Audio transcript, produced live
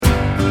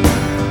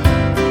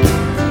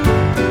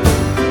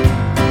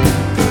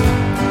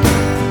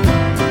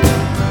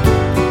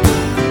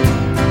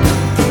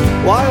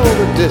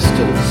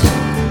distance.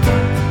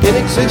 In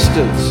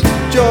existence,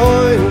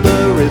 join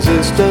the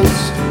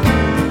resistance.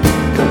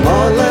 Come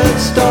on,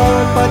 let's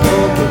start by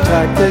talking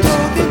tactics.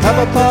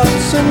 Have a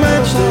pass and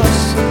match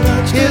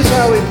this. Here's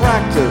how we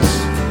practice.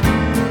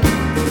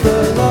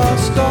 The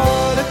lost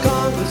art of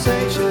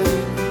conversation.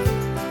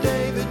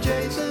 David,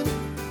 Jason,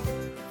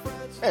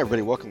 Hey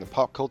everybody, welcome to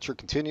Pop Culture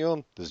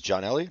Continuum. This is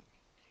John Elliott.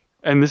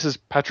 And this is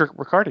Patrick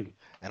Riccardi.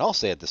 And I'll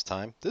say it this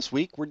time. This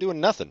week we're doing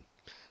nothing.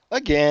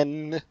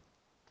 Again.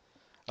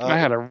 I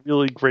had a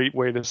really great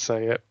way to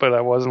say it, but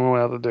I wasn't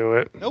allowed to do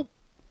it. Nope.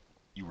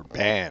 You were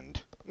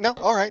banned. No,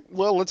 alright.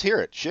 Well, let's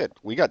hear it. Shit,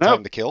 we got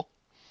time to kill.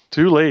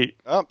 Too late.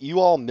 You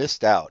all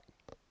missed out.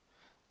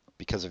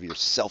 Because of your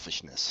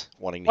selfishness.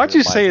 Wanting to Why'd hear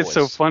you my say voice. it's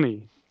so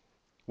funny?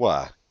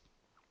 Why?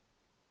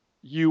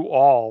 You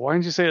all. Why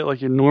didn't you say it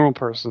like a normal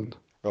person?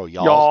 Oh,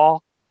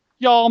 y'all.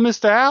 Y'all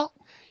missed out?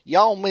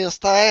 Y'all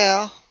missed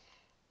out.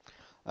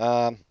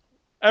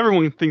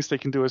 Everyone thinks they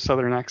can do a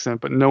southern accent,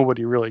 but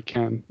nobody really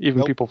can.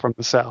 Even people from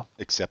the south.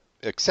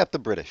 Except the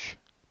British.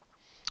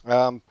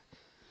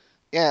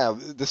 Yeah,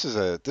 this is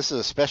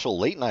a special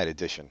late night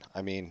edition.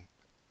 I mean,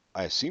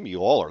 I assume you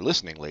all are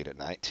listening late at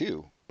night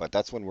too, but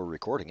that's when we're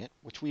recording it,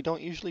 which we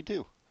don't usually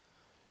do.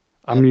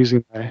 I'm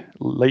using my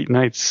late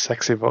night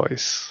sexy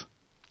voice.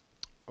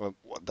 Well,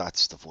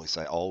 that's the voice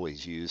I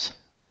always use.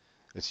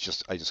 I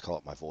just call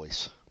it my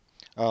voice.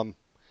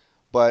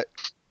 But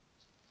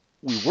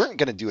we weren't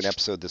going to do an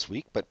episode this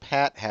week, but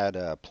Pat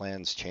had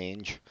plans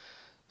change,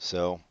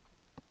 so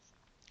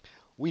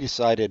we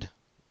decided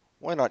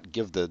why not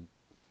give the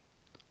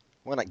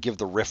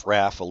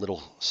riffraff a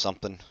little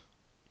something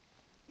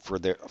for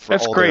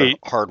all their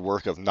hard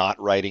work of not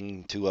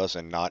writing to us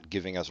and not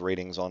giving us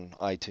ratings on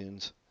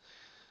iTunes.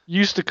 You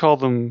used to call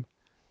them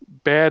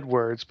bad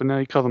words, but now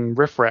you call them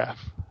riffraff,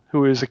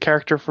 who is a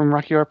character from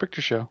Rocky Horror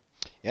Picture Show.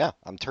 Yeah,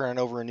 I'm turning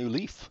over a new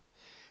leaf.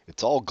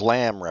 It's all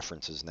glam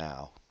references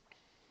now.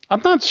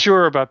 I'm not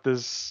sure about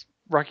this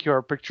Rocky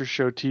Horror Picture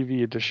Show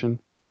TV edition.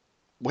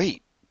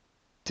 Wait,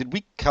 did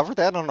we cover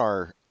that on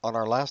our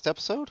last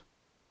episode?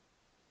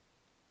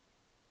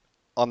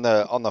 On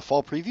the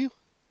fall preview?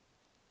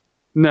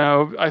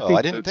 No,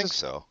 I didn't think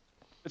so.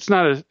 It's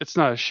not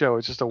a show.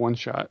 It's just a one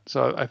shot.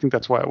 So I think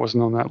that's why it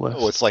wasn't on that list.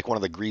 Oh, it's like one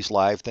of the Grease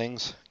Live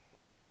things.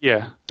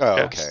 Yeah. Oh,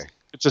 yes. Okay.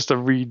 It's just a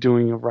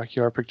redoing of Rocky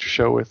Horror Picture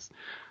Show with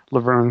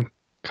Laverne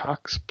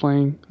Cox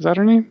playing. Is that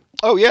her name?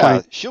 Oh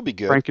yeah, she'll be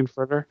good.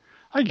 Frankenfurter,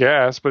 I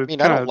guess. But I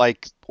don't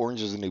like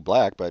Orange Is the New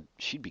Black, but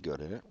she'd be good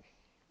in it.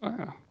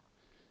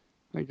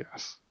 I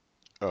guess.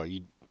 Oh,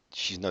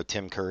 she's no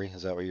Tim Curry.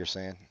 Is that what you're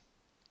saying?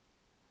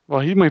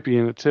 Well, he might be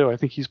in it too. I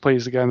think he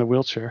plays the guy in the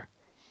wheelchair.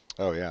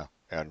 Oh yeah,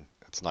 and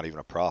it's not even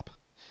a prop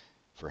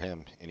for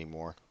him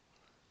anymore.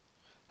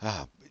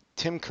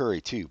 Tim Curry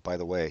too, by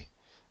the way.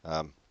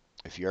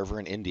 If you're ever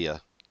in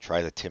India,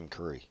 try the Tim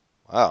Curry.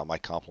 Wow, my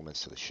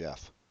compliments to the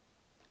chef.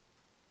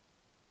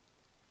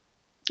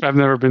 I've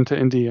never been to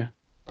India.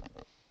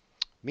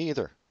 Me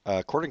either.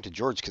 According to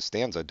George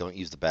Costanza, don't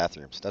use the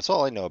bathrooms. That's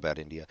all I know about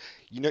India.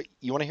 You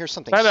want to hear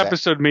something? That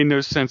episode made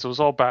no sense. It was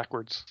all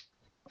backwards.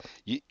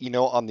 You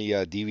know, on the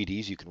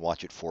DVDs, you can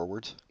watch it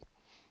forwards.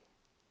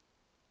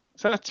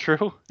 Is that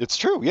true? It's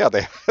true. Yeah,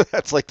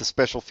 that's like the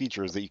special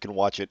features that you can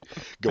watch it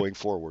going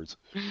forwards.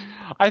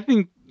 I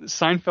think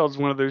Seinfeld's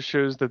one of those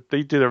shows that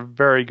they did a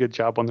very good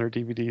job on their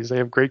DVDs. They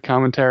have great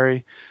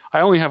commentary.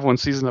 I only have one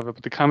season of it,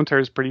 but the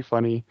commentary is pretty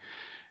funny.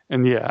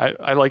 And yeah,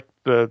 I like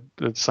the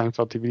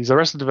Seinfeld DVDs.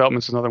 Arrested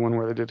Development's another one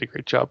where they did a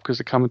great job because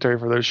the commentary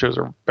for those shows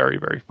are very,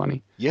 very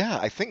funny. Yeah,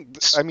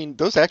 I mean,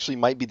 those actually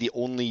might be the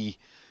only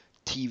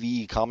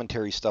TV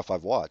commentary stuff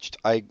I've watched.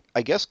 I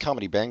guess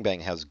Comedy Bang Bang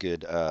has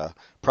good.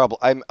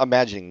 I'm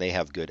imagining they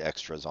have good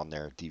extras on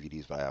their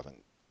DVDs, but I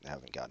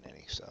haven't gotten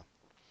any. So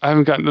I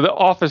haven't gotten The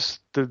Office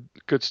did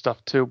good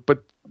stuff too,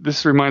 but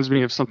this reminds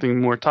me of something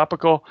more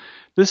topical.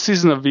 This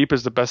season of Veep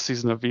is the best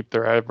season of Veep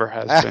there ever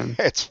has been.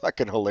 It's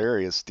fucking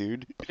hilarious,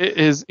 dude. It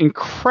is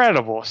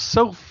incredible,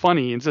 so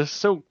funny, and just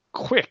so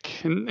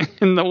quick.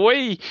 And the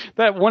way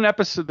that one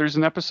episode, there's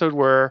an episode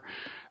where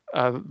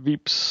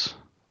Veep's,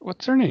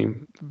 what's her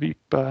name? Veep,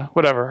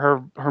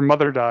 whatever. Her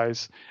mother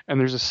dies, and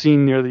there's a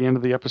scene near the end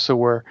of the episode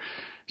where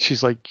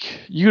she's like,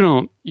 "You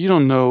don't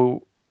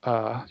know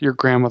your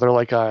grandmother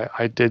like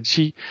I did.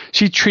 She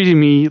treated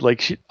me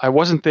like I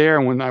wasn't there,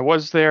 and when I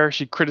was there,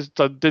 she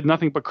did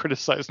nothing but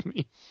criticize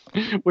me,"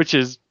 which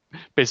is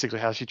basically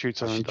how she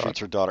treats her own daughter. She treats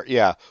her daughter.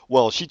 Yeah.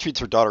 Well, she treats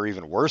her daughter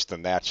even worse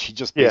than that. She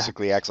just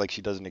basically acts like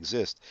she doesn't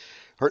exist.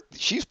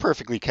 She's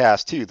perfectly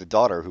cast too. The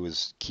daughter, who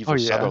is Kiefer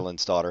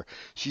Sutherland's daughter,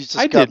 she's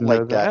just got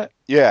like that.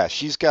 Yeah,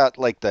 she's got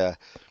like that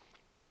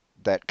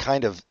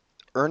kind of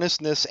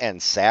earnestness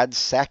and sad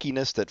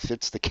sackiness that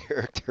fits the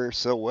character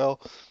so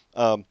well.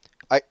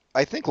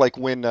 I think like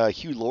when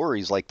Hugh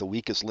Laurie's like the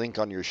weakest link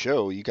on your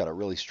show, you got a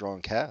really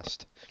strong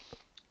cast.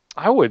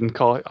 I wouldn't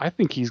call it. I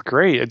think he's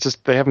great. It's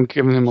just they haven't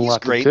given him a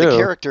lot to do.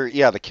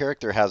 The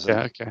character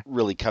hasn't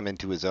really come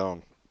into his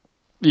own.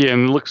 Yeah,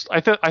 and it looks.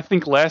 I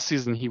think last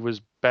season he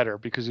was better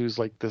because he was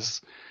like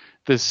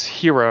this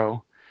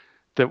hero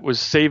that was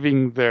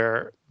saving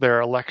their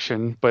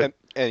election, but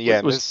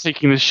was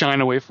taking the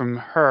shine away from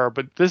her.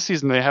 But this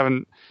season it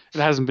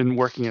hasn't been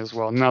working as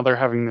well. Now they're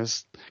having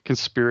this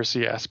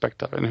conspiracy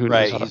aspect of it. And who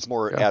knows how he's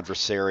more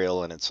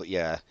adversarial, and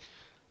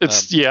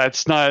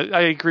it's not.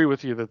 I agree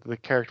with you that the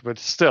character, but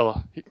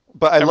still.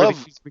 But I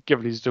love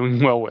given he's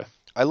doing well with.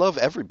 I love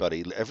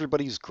everybody.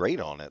 Everybody's great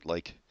on it.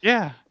 Like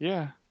yeah.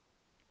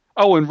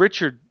 Oh, and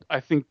Richard,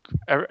 I think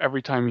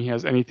every time he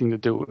has anything to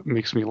do, it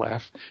makes me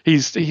laugh.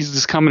 He's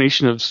this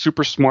combination of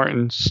super smart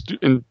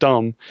and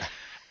dumb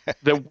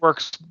that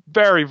works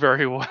very,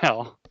 very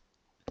well.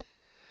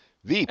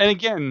 Veep. And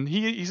again,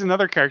 he's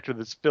another character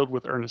that's filled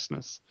with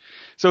earnestness.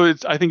 So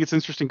I think it's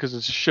interesting because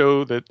it's a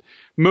show that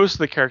most of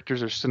the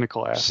characters are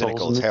cynical assholes.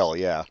 Cynical as hell,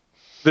 yeah.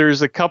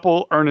 There's a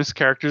couple earnest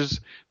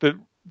characters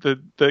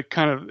that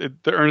kind of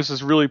the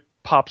earnestness really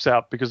pops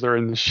out because they're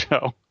in the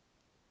show.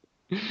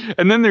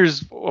 And then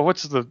there's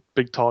what's the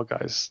big tall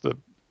guys? The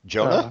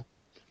Jonah.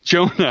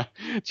 Jonah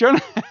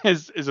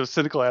is a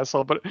cynical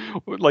asshole, but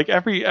like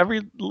every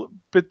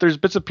bit, there's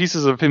bits and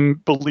pieces of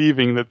him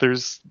believing that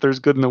there's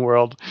good in the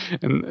world,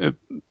 and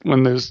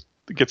when it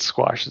gets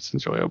squashed, it's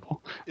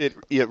enjoyable. It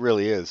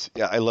really is.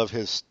 Yeah, I love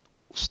his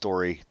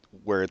story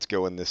where it's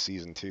going this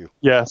season too.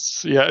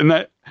 Yes, yeah, and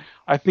that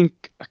I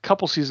think a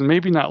couple seasons,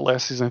 maybe not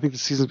last season. I think the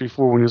seasons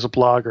before when he was a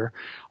blogger,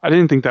 I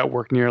didn't think that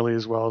worked nearly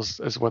as well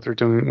as what they're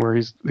doing where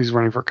he's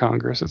running for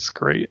Congress. It's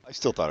great. I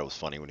still thought it was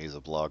funny when he was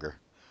a blogger.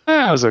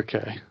 It was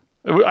okay.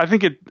 I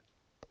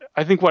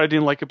think what I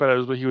didn't like about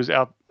it was he was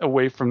out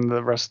away from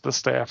the rest of the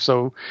staff.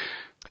 So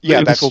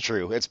yeah, that's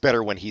true. It's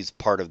better when he's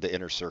part of the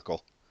inner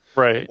circle,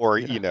 right? Or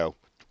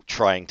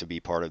trying to be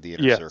part of the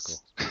inner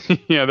circle.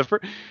 Yeah,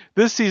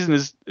 this season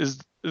is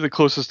the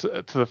closest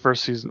to the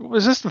first season.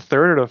 Was this the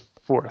third or the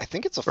fourth? I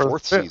think it's a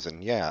fourth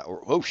season. Yeah.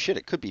 Or oh shit,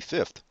 it could be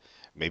fifth.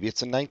 Maybe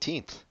it's a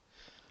 19th.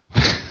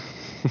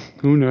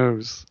 Who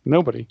knows?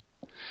 Nobody.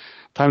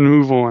 Time to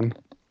move on.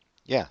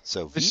 Yeah.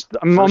 So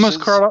I'm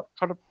almost caught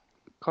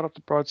up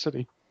to Broad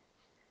City.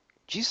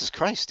 Jesus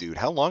Christ, dude!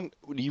 How long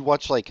do you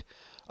watch? Like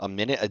a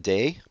minute a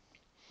day?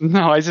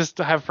 No, I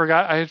had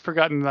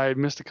forgotten that I had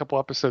missed a couple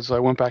episodes, so I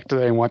went back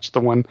today and watched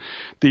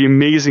the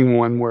amazing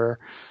one where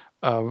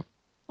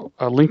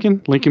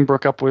Lincoln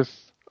broke up with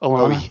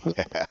Alana. Oh,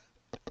 yeah.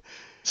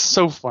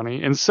 So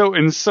funny and so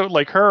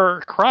like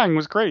her crying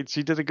was great.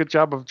 She did a good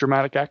job of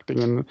dramatic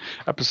acting in the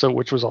episode,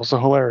 which was also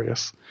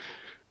hilarious.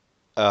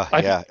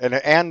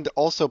 And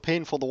also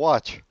painful to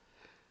watch.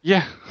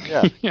 Yeah.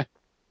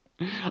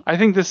 I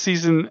think this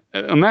season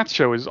on that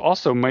show is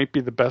also might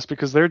be the best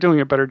because they're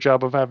doing a better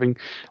job of having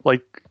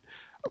like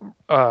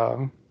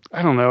I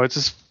don't know.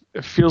 It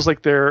feels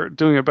like they're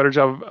doing a better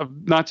job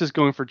of not just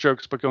going for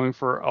jokes but going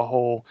for a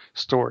whole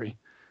story,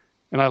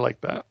 and I like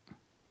that.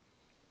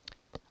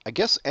 I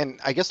guess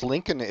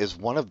Lincoln is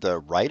one of the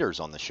writers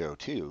on the show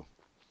too.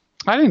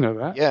 I didn't know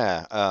that.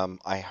 Yeah,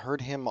 I heard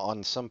him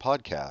on some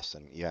podcast,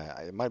 and yeah,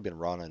 it might have been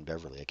Ronna and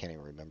Beverly. I can't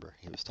even remember.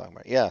 He was talking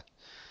about it. Yeah.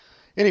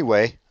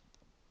 Anyway,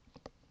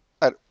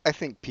 I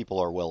think people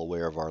are well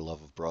aware of our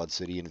love of Broad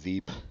City and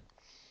Veep.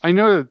 I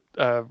know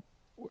that.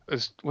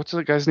 What's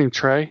the guy's name?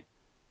 Trey.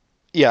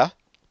 Yeah.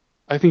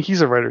 I think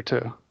he's a writer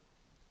too.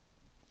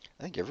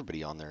 I think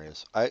everybody on there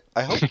is. I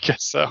hope. I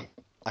guess so.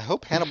 I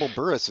hope Hannibal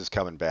Buress is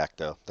coming back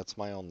though. That's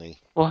my only.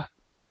 Well,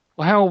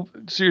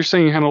 so you're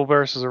saying Hannibal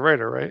Buress is a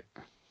writer, right?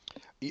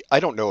 I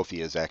don't know if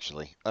he is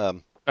actually. Oh,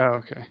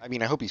 okay. I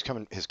mean, I hope he's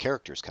coming. His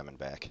character's coming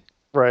back.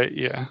 Right.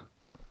 Yeah.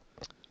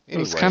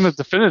 Anyway. It's kind of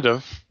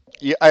definitive.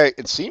 Yeah,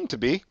 it seemed to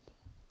be.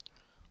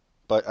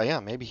 But yeah,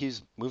 maybe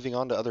he's moving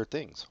on to other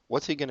things.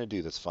 What's he gonna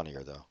do that's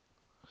funnier though?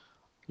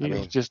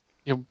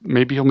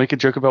 Maybe he'll make a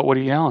joke about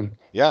Woody Allen.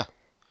 Yeah.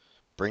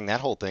 Bring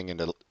that whole thing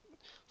into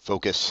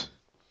focus.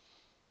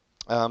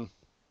 Yeah,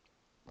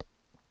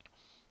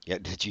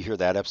 did you hear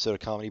that episode of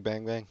Comedy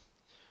Bang Bang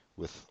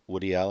with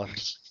Woody Allen?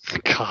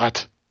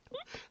 God.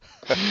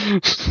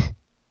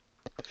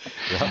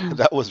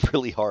 That was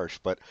really harsh,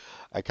 but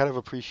I kind of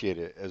appreciate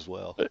it as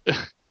well.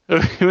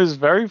 It was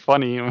very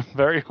funny and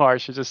very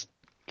harsh. It just,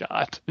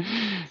 God.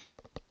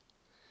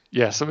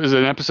 Yes, it was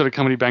an episode of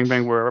Comedy Bang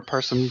Bang where a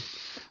person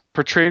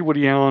portrayed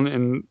Woody Allen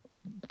in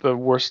the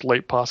worst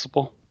light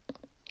possible.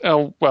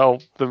 Oh,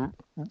 well, the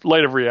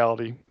light of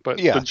reality, but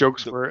the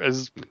jokes were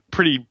as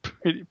pretty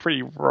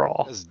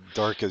raw. As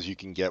dark as you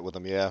can get with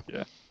them, yeah.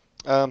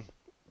 Yeah.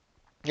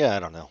 Yeah, I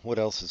don't know. What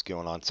else is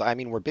going on? So, I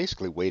mean, we're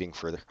basically waiting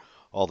for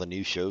all the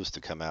new shows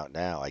to come out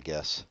now, I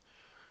guess.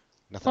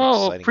 Nothing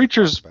exciting.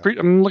 Preacher's...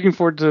 I'm looking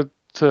forward to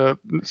the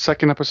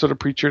second episode of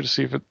Preacher to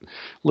see if it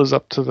lives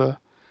up to the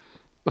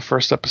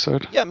first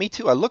episode. Yeah, me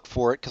too. I looked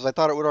for it because I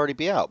thought it would already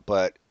be out,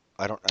 but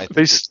I don't...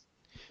 They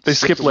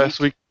skipped last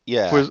week.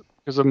 Yeah.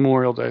 Because of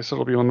Memorial Day, so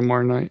it'll be on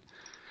tomorrow night.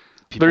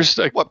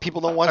 People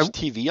don't watch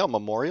TV on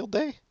Memorial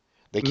Day?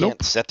 They can't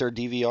set their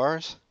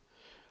DVRs?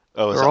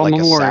 Oh, is it like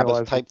a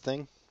Sabbath type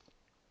thing?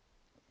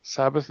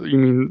 Sabbath? You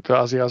mean the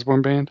Ozzy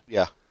Osbourne band?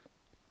 Yeah.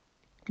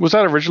 Was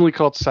that originally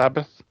called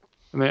Sabbath?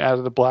 And they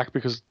added the black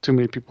because too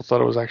many people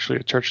thought it was actually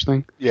a church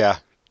thing? Yeah.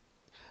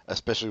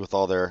 Especially with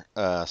all their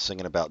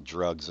singing about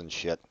drugs and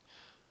shit.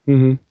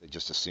 Mm-hmm. They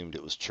just assumed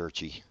it was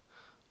Churchy.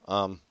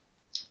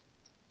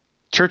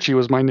 Churchy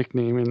was my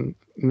nickname in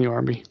the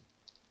Army.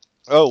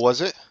 Oh,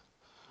 was it?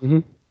 Mm-hmm.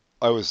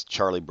 I was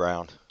Charlie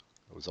Brown.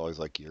 I was always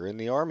like, "You're in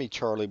the Army,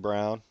 Charlie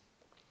Brown."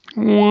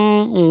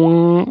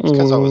 It's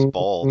because I was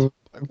bald.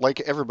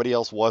 Like everybody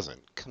else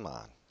wasn't. Come on.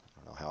 I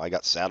don't know how I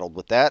got saddled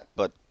with that,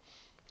 but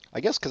I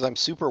guess because I'm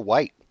super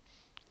white.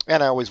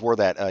 And I always wore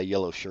that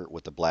yellow shirt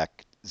with the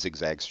black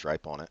zigzag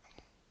stripe on it.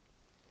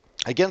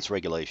 Against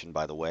regulation,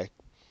 by the way.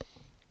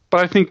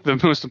 But I think the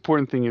most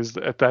important thing is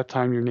that at that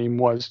time your name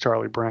was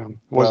Charlie Brown.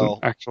 It wasn't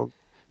actual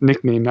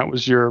nickname. That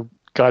was your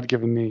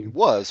God-given name. It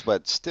was,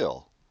 but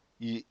still.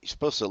 You're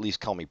supposed to at least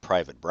call me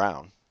Private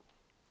Brown.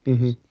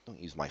 Mm-hmm. Don't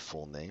use my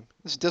full name.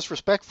 It's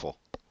disrespectful.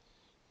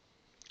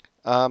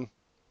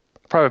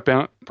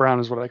 Private Brown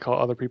is what I call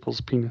other people's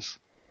penis.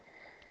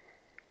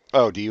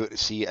 Oh, do you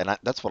see? And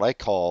that's what I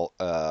call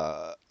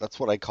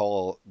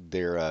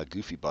their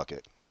goofy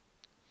bucket,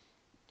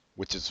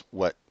 which is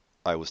what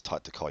I was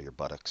taught to call your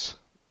buttocks.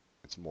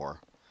 It's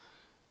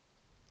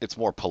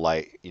more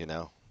polite,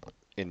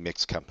 in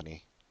mixed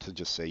company to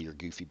just say your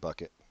goofy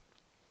bucket,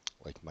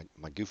 like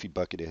my goofy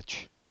bucket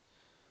itch.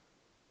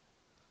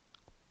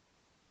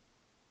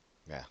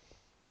 Yeah.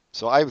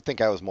 So I would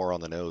think I was more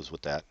on the nose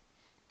with that,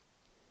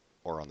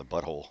 or on the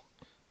butthole,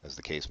 as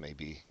the case may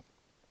be.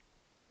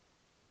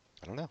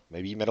 I don't know.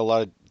 Maybe you met a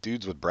lot of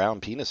dudes with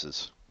brown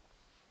penises.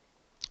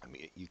 I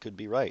mean, you could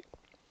be right.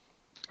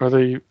 Are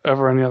they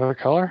ever any other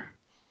color?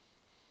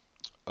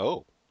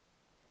 Oh.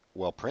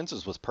 Well,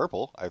 Prince's was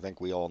purple, I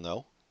think we all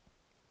know.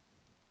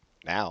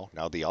 Now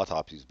the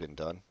autopsy's been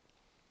done.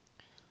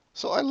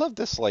 So I love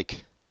this,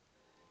 like,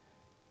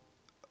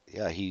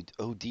 yeah, he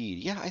OD'd.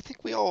 Yeah, I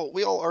think we all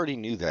already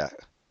knew that,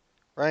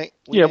 right?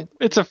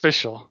 It's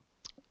official.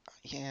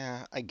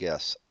 Yeah, I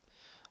guess.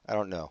 I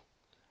don't know.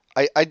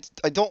 I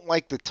don't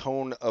like the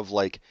tone of,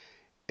 like,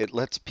 it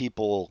lets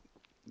people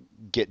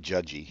get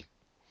judgy.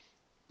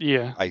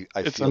 Yeah, I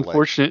it's feel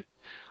unfortunate,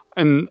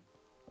 and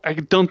I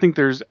don't think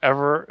there's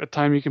ever a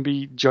time you can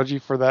be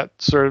judgy for that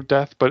sort of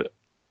death, but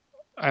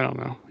I don't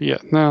know. Yeah,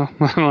 no,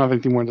 I don't have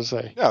anything more to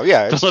say. No,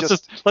 yeah,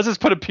 let's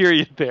just put a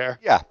period there.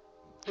 Yeah.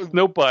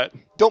 No, but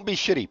don't be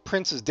shitty.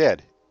 Prince is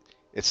dead.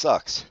 It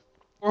sucks.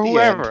 Or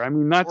whoever. I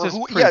mean, not just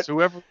Prince.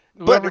 Yeah,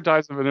 whoever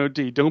dies of an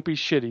OD, don't be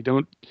shitty.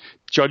 Don't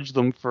judge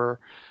them for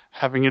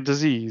having a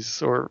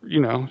disease or,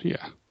 yeah.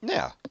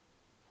 Yeah.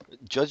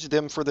 Judge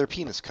them for their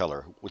penis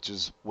color, which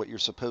is what you're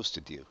supposed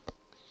to do.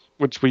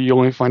 Which we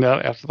only find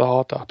out after the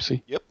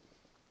autopsy. Yep.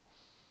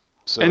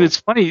 So, and it's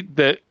funny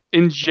that,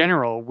 in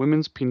general,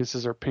 women's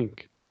penises are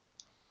pink.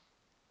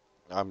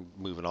 I'm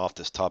moving off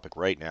this topic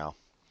right now.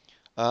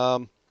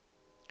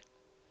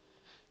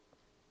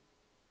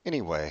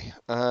 Anyway,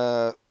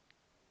 yeah,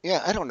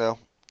 I don't know.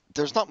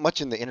 There's not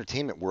much in the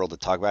entertainment world to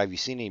talk about. Have you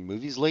seen any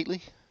movies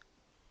lately?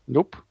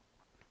 Nope.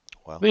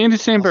 Well, the Andy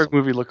Samberg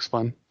movie looks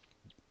fun.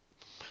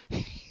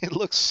 It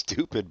looks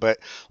stupid, but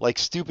like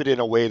stupid in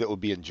a way that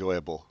would be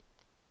enjoyable.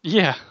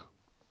 Yeah.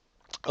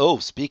 Oh,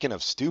 speaking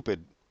of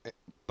stupid,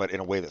 but in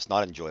a way that's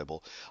not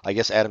enjoyable, I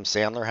guess Adam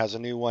Sandler has a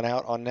new one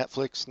out on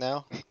Netflix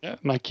now. Yeah,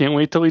 and I can't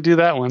wait till we do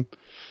that one.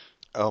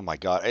 Oh my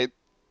God! It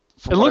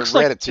looks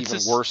like it's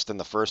even worse than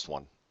the first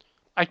one.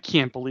 I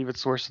can't believe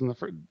it's worse than the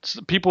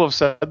first. People have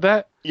said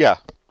that. Yeah.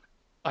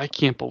 I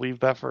can't believe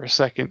that for a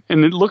second.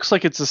 And it looks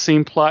like it's the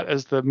same plot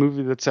as the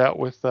movie that's out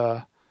with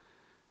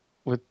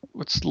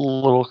what's the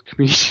little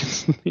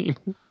comedian's name?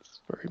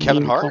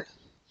 Kevin Hart?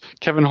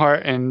 Kevin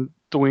Hart and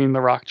Dwayne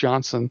The Rock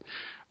Johnson,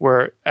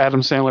 where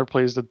Adam Sandler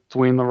plays the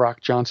Dwayne The Rock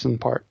Johnson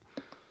part.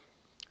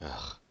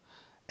 Ugh.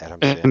 Adam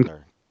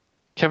Sandler.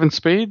 Kevin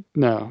Spade?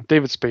 No,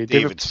 David Spade.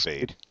 David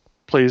Spade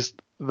plays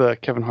the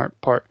Kevin Hart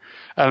part.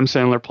 Adam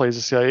Sandler plays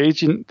a CIA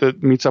agent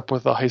that meets up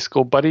with a high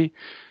school buddy,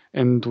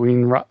 and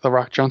Dwayne The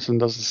Rock Johnson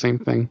does the same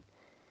thing.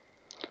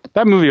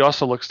 That movie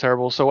also looks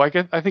terrible, so I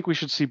think we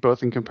should see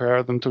both and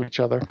compare them to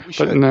each other. We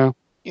should. But no.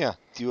 Yeah,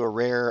 do a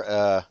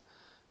rare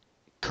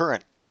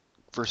current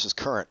versus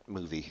current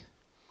movie.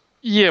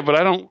 Yeah,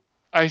 but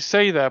I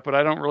say that, but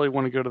I don't really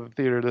want to go to the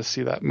theater to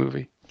see that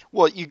movie.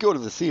 Well, you go to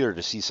the theater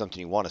to see something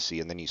you want to see,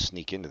 and then you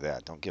sneak into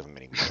that. Don't give them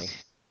any money.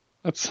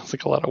 That sounds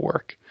like a lot of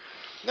work.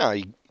 No,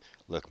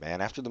 look,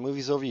 man, after the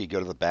movie's over, you go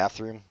to the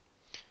bathroom,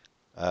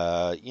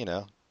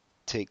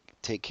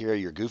 take care of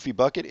your goofy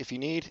bucket if you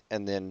need,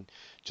 and then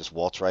just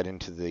waltz right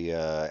into the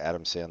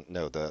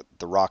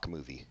the Rock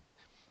movie.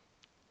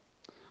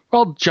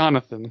 Well,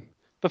 Jonathan,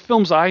 the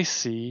films I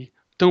see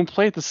don't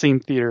play at the same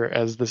theater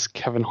as this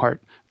Kevin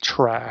Hart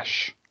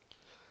trash.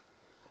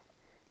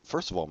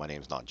 First of all, my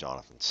name's not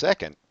Jonathan.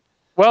 Second,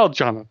 well,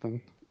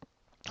 Jonathan,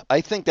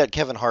 I think that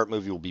Kevin Hart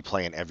movie will be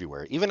playing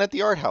everywhere, even at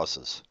the art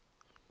houses.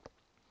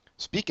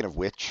 Speaking of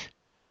which,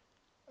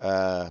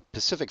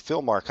 Pacific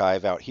Film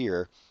Archive out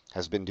here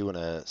has been doing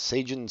a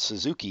Seijun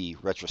Suzuki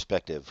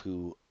retrospective,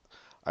 who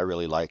I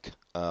really like,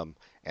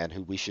 and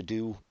who we should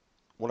do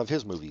one of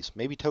his movies,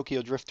 maybe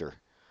Tokyo Drifter,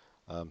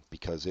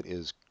 because it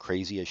is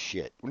crazy as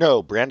shit.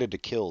 No, Branded to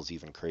Kill is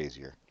even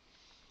crazier.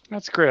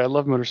 That's great. I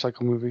love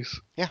motorcycle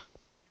movies. Yeah.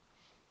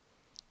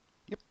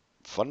 Yep.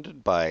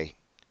 funded by,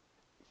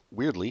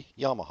 weirdly,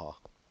 Yamaha.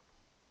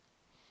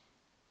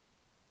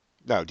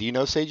 Now, do you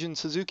know Seijun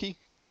Suzuki?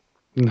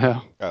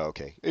 No. Oh,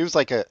 okay. It was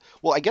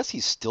well, I guess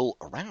he's still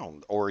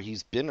around, or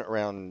he's been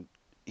around.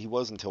 He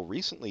was until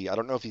recently. I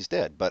don't know if he's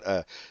dead,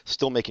 but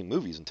still making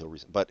movies until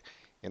recent. But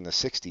in the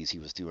 60s, he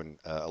was doing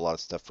a lot of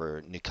stuff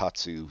for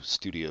Nikatsu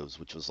Studios,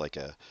 which was like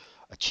a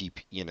cheap,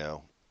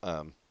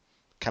 kind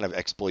of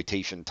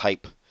exploitation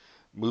type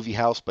movie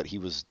house, but he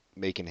was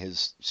making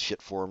his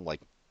shit for him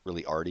like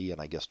really arty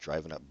and I guess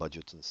driving up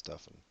budgets and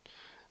stuff, and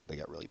they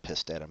got really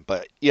pissed at him.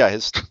 But yeah,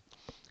 his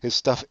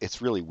stuff,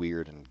 it's really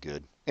weird and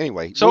good.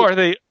 Anyway, so are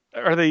they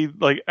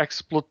like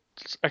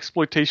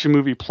exploitation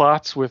movie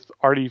plots with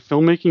arty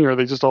filmmaking, or are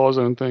they just all his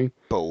own thing?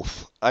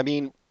 Both. I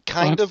mean,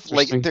 kind of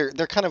like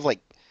they're kind of like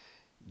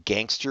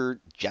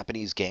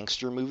Japanese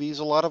gangster movies,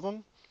 a lot of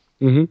them.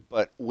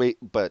 Mm-hmm.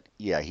 But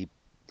yeah, he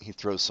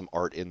throws some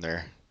art in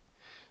there.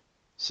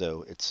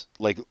 So it's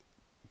like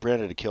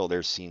Branded to Kill.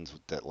 There's scenes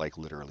that like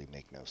literally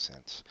make no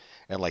sense,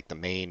 and like the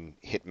main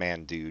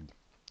hitman dude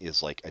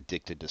is like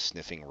addicted to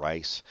sniffing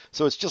rice.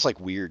 So it's just like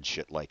weird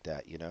shit like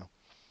that,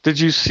 Did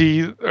you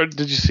see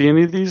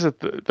any of these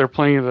they're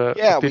playing at the?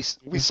 Yeah,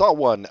 we saw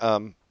one.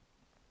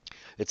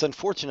 It's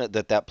unfortunate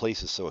that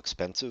place is so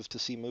expensive to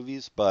see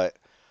movies, but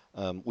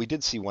we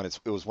did see one. It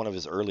was one of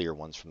his earlier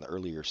ones from the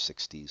earlier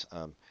 60s.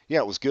 Yeah,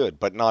 it was good,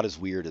 but not as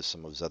weird as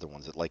some of his other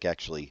ones. It like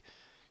actually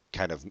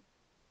kind of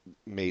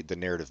made the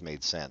narrative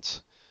made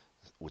sense,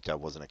 which I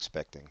wasn't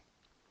expecting.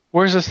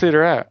 Where's this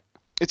theater at?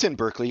 It's in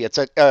Berkeley. It's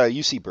at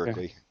UC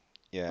Berkeley. Okay.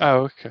 Yeah. Oh,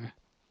 okay.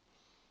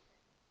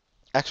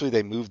 Actually,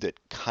 they moved it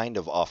kind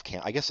of off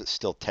campus. I guess it's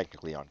still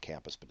technically on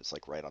campus, but it's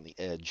like right on the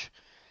edge,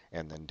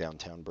 and then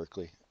downtown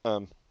Berkeley.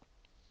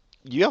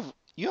 You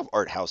have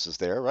art houses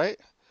there, right?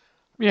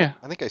 Yeah.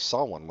 I think I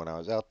saw one when I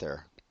was out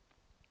there.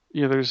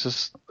 Yeah, there's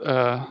this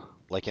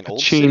like an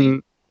Old chain.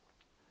 City?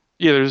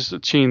 Yeah, there's a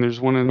chain.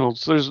 There's one in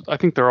I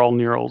think they're all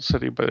near Old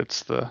City, but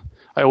it's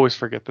I always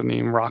forget the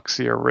name,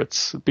 Roxy or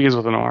Ritz. It begins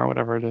with an R,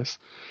 whatever it is.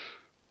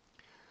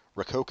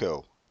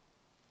 Rococo.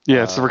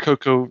 Yeah, it's the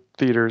Rococo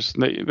theaters.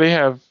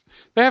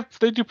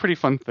 They do pretty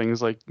fun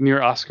things, like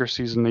near Oscar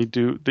season. They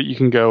do that you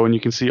can go and you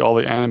can see all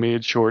the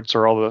animated shorts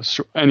or all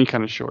any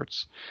kind of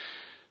shorts,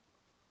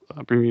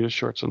 Bermuda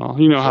shorts and all.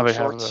 You know how they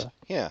shorts.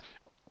 Have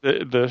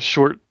the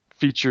short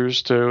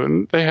features too,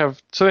 and they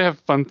have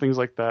fun things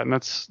like that. And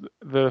that's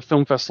the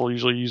film festival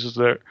usually uses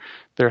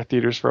their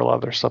theaters for a lot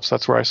of their stuff. So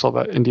that's where I saw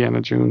that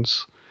Indiana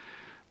Jones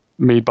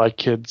Made by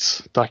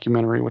Kids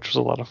documentary, which was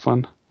a lot of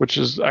fun, which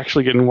is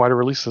actually getting wider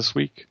release this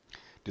week.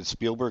 Did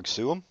Spielberg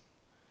sue him?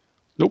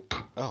 Nope.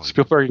 Oh,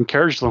 Spielberg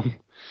encouraged them.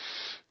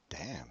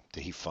 Damn.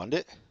 Did he fund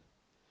it?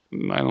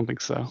 I don't think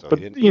so. But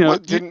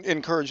didn't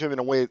encourage him in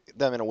a way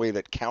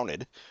that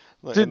counted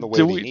in the way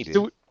they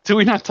needed. Do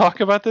we not talk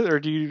about that, or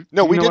do you?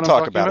 No, we did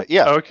talk about it.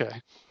 Yeah. Oh, okay.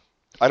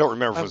 I don't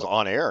remember if it was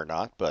on air or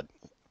not, but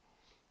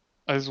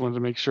I just wanted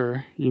to make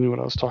sure you knew what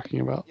I was talking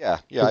about. Yeah.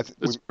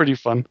 It's pretty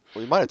fun.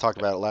 We might have talked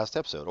about it last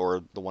episode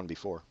or the one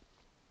before.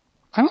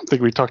 I don't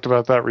think we talked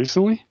about that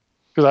recently,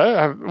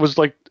 because it was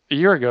like a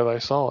year ago that I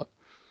saw it.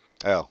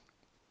 Oh.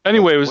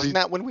 Anyway, wasn't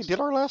that when we did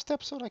our last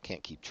episode? I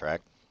can't keep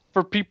track.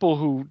 For people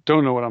who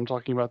don't know what I'm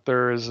talking about,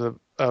 there is a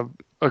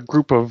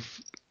group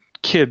of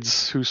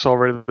kids who saw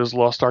Raiders of the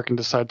Lost Ark and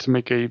decided to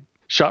make a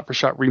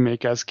shot-for-shot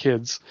remake as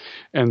kids.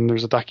 And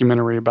there's a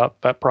documentary about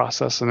that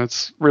process, and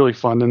it's really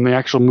fun. And the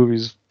actual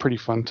movie's pretty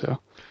fun, too.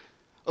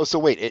 Oh, so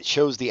wait, it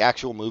shows the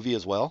actual movie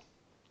as well?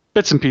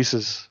 Bits and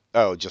pieces.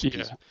 Oh, just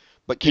pieces.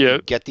 But can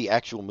you get the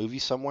actual movie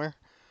somewhere?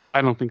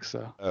 I don't think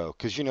so. Oh,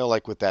 because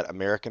like with that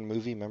American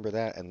movie, remember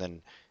that? And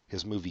then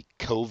his movie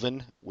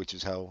Coven, which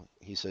is how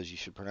he says you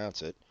should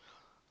pronounce it,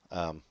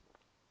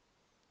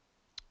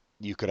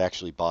 you could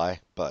actually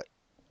buy, but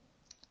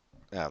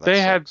when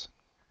they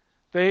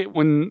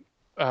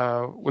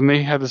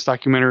had this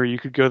documentary, you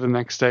could go the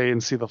next day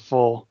and see the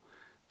full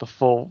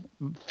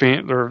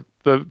fan or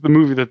the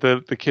movie that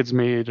the kids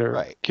made, or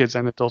right. Kids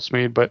and adults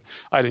made, but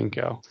I didn't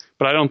go.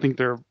 But I don't think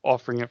they're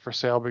offering it for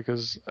sale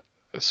because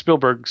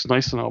Spielberg's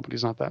nice and all, but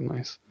he's not that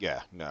nice.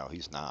 Yeah, no,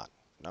 he's not.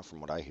 Not from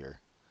what I hear.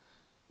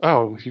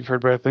 Oh, you've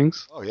heard bad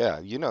things? Oh,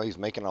 yeah. He's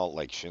making all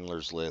like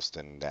Schindler's List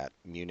and that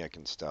Munich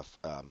and stuff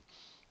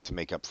to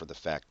make up for the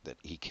fact that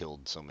he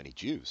killed so many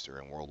Jews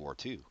during World War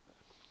II.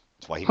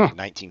 That's why he made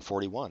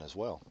 1941 as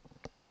well.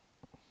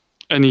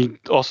 And he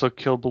also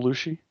killed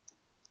Belushi?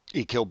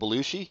 He killed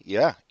Belushi,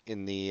 yeah,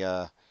 in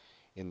the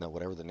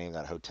whatever the name of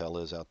that hotel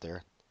is out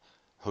there.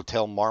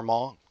 Hotel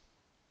Marmont?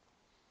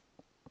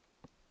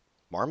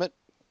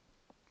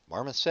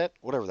 Marmoset?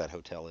 Whatever that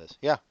hotel is.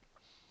 Yeah.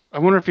 I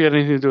wonder if he had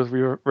anything to do with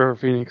River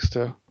Phoenix,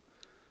 too.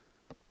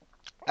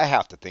 I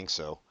have to think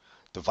so.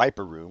 The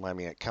Viper Room, I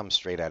mean, it comes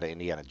straight out of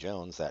Indiana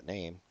Jones, that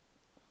name.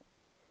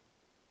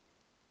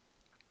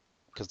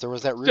 Because there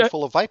was that room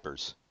full of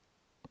vipers.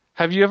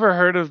 Have you ever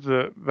heard of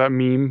that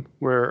meme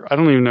where, I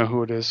don't even know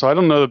who it is, so I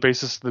don't know the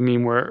basis of the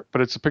meme,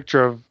 but it's a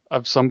picture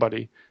of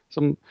somebody,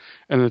 and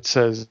it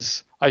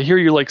says, "I hear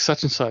you like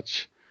such and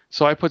such.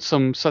 So I put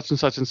some such and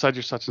such inside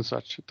your such and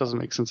such. It doesn't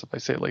make sense if I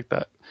say it like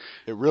that.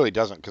 It really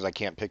doesn't, because I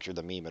can't picture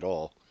the meme at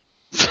all.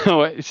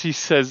 So he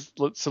says,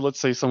 let's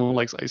say someone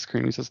likes ice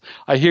cream. He says,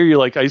 I hear you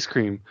like ice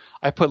cream.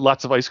 I put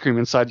lots of ice cream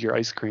inside your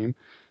ice cream.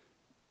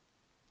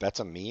 That's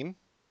a meme?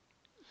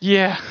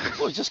 Yeah.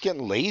 People are just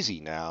getting lazy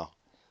now.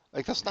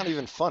 Like, that's not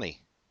even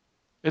funny.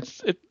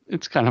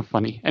 It's kind of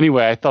funny.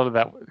 Anyway, I thought of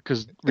that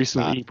because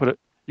recently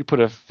you put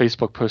a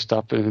Facebook post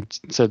up and it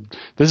said,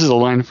 this is a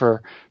line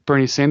for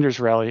Bernie Sanders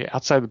rally,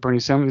 outside the Bernie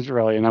Sanders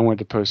rally, and I wanted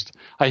to post,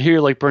 I hear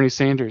you like Bernie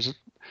Sanders.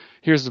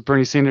 Here's the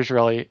Bernie Sanders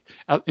rally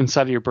out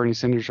inside of your Bernie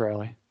Sanders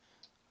rally.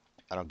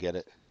 I don't get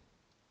it.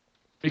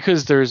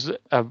 Because there's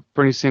a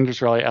Bernie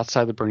Sanders rally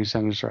outside the Bernie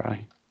Sanders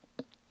rally.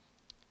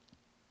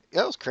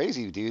 Yeah, that was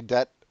crazy, dude.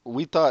 That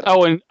we thought.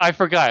 Oh, and I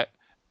forgot.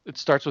 It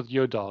starts with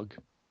Yo Dog.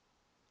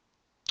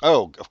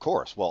 Oh, of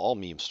course. Well, all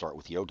memes start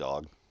with Yo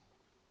Dog.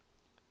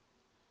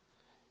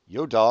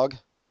 Yo Dog,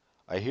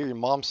 I hear your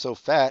mom's so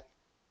fat.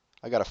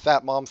 I got a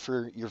fat mom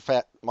for your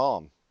fat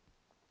mom.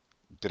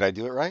 Did I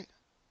do it right?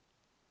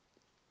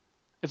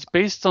 It's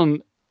based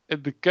on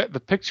the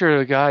picture of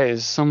the guy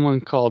is someone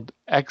called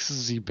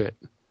Xzibit,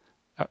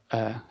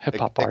 hip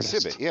hop artist.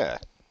 Exhibit, yeah.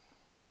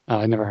 Oh,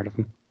 I never heard of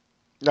him.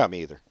 Not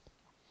me either.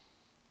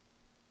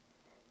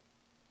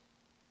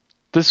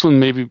 This one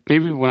maybe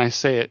when I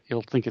say it,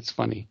 you'll think it's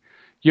funny.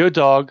 Yo,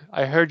 dog,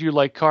 I heard you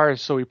like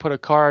cars, so we put a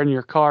car in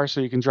your car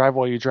so you can drive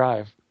while you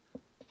drive.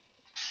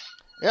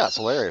 Yeah, it's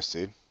hilarious,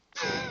 dude.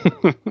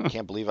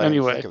 Can't believe I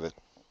didn't think of it.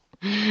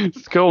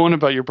 Let's go on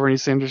about your Bernie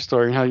Sanders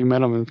story and how you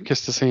met him and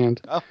kissed his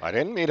hand. Oh, I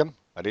didn't meet him.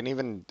 I didn't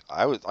even.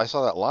 I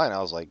saw that line. I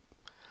was like,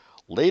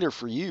 later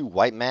for you,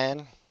 white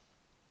man.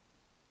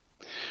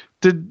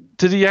 Did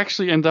he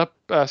actually end up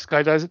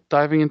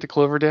skydiving into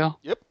Cloverdale?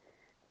 Yep.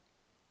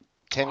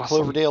 10 Awesome.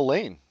 Cloverdale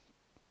Lane.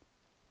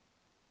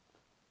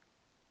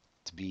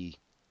 To be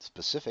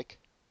specific.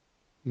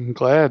 I'm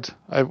glad.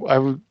 I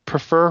would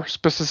prefer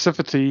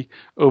specificity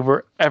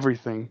over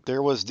everything.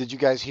 Did you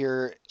guys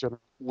hear,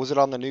 was it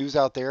on the news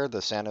out there,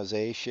 the San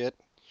Jose shit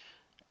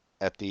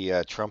at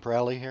the Trump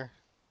rally here?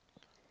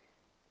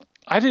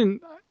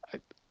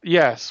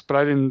 Yes, but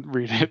I didn't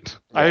read it.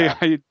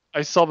 Yeah.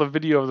 I saw the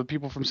video of the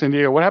people from San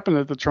Diego. What happened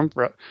at the Trump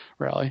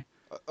rally?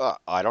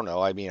 I don't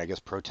know. I mean, I guess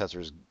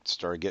protesters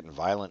started getting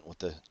violent with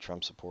the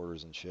Trump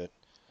supporters and shit.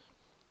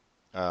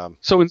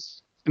 So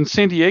in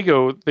San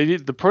Diego,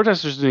 the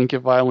protesters didn't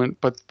get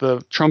violent, but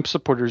the Trump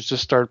supporters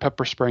just started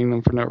pepper spraying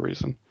them for no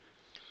reason.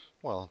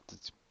 Well,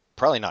 it's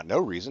probably not no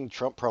reason.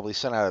 Trump probably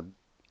sent out an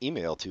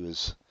email to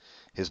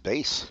his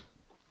base.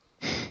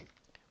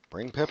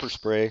 Bring pepper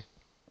spray.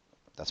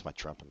 That's my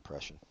Trump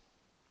impression.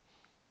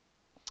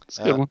 It's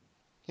a good one.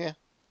 Yeah.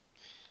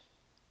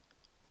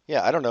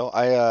 Yeah, I don't know.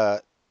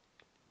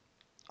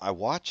 I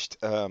watched.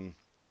 Well,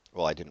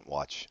 I didn't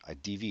watch. I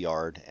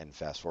DVR'd and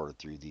fast forwarded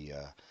through the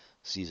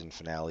season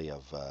finale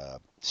of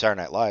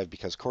Saturday Night Live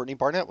because Courtney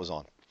Barnett was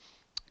on.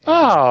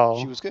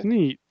 She was good.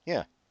 Neat.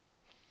 Yeah.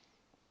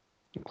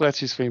 I'm glad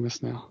she's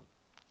famous now.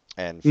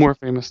 And more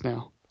famous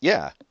now.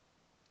 Yeah.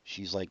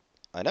 She's like,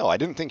 I know. I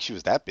didn't think she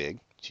was that big.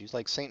 She's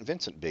like St.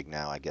 Vincent big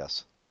now, I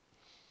guess.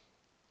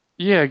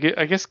 Yeah,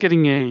 I guess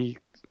getting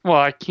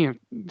I can't.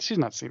 She's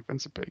not St.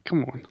 Vincent big.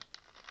 Come on.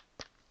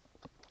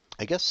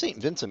 I guess St.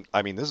 Vincent.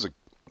 I mean,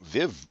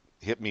 Viv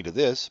hit me to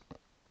this.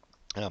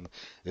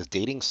 Is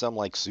dating some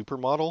like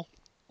supermodel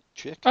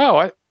chick.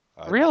 Oh,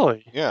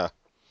 really? Yeah.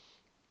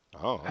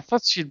 Oh. I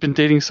thought she'd been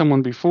dating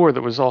someone before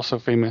that was also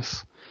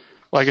famous.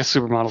 Well, I guess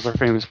supermodels are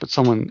famous, but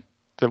someone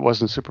that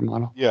wasn't a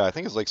supermodel. Yeah, I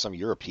think it's like some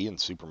European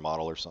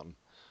supermodel or something.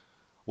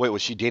 Wait,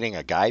 was she dating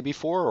a guy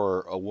before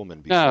or a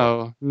woman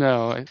before?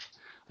 No.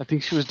 I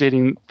think she was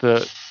dating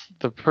the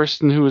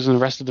person who was in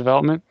Arrested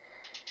Development.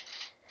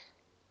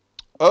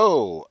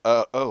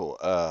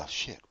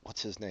 Shit.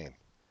 What's his name?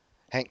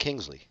 Hank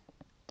Kingsley.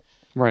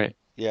 Right.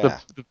 Yeah.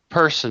 The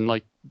person,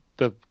 like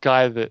the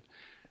guy that,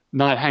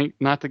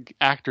 not the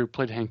actor who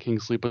played Hank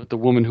Kingsley, but the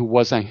woman who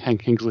was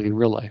Hank Kingsley in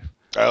real life.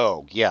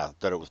 Oh, yeah,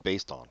 that it was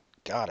based on.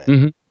 Got it.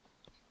 Mm-hmm.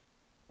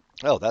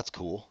 Oh, that's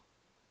cool.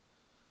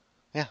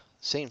 Yeah,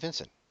 St.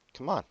 Vincent.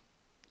 Come on.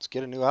 Let's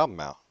get a new album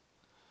out.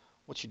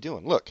 What you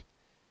doing? Look,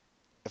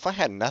 if I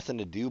had nothing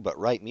to do but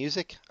write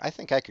music, I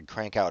think I could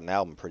crank out an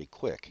album pretty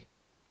quick.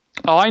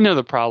 Oh, I know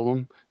the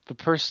problem. The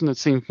person that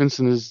St.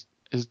 Vincent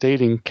is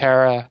dating,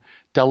 Cara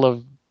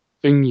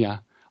Delevingne,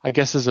 I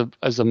guess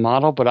as a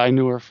model, but I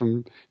knew her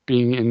from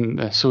being in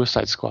the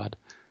Suicide Squad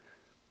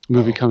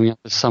movie coming out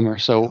this summer.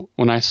 So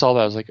when I saw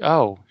that, I was like,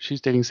 oh,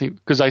 she's dating St.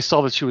 Because I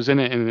saw that she was in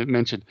it and it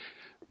mentioned.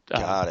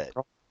 Got it.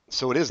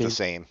 So it is the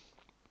same.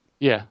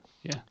 Yeah.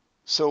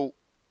 So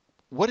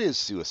what is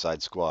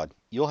Suicide Squad?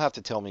 You'll have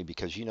to tell me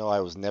because I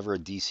was never a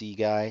DC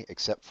guy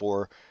except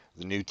for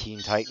the new Teen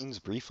Titans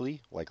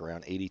briefly, like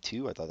around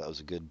 82. I thought that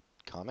was a good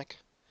comic.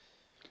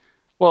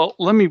 Well,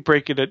 let me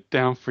break it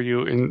down for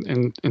you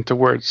into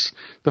words.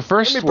 The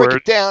first word. Let me break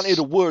it down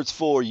into words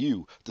for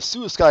you. The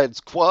Suicide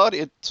Squad,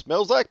 it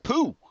smells like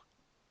poo.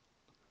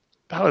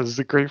 That was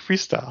a great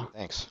freestyle.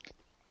 Thanks.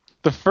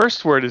 The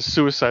first word is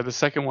suicide. The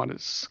second one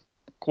is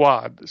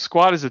squad.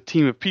 Squad is a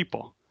team of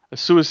people. A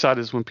suicide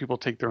is when people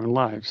take their own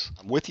lives.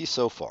 I'm with you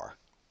so far.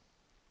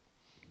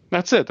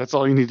 That's it. That's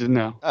all you need to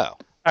know. Oh.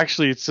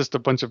 Actually, it's just a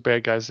bunch of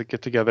bad guys that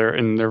get together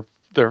and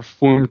they're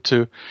formed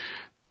to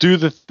do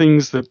the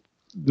things that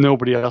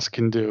nobody else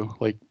can do,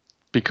 like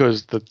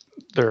because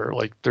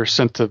they're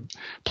sent to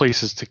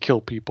places to kill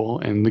people,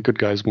 and the good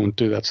guys won't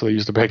do that, so they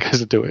use the bad guys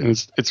to do it. And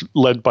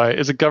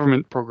it's a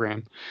government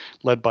program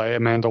led by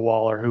Amanda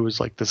Waller, who is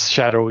like this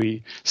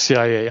shadowy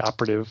CIA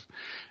operative,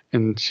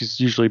 and she's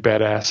usually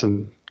badass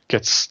and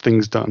gets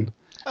things done.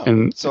 Oh,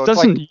 and so it's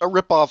like a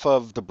ripoff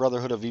of the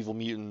Brotherhood of Evil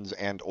Mutants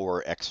and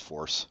or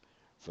X-Force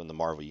from the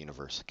Marvel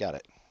Universe. Got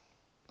it.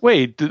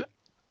 Wait, did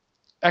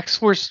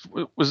X-Force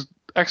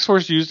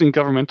used in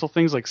governmental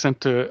things, like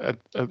sent to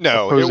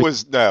No, it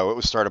was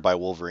started by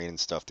Wolverine and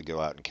stuff to go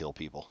out and kill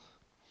people.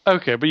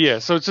 Okay, but yeah,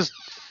 so it's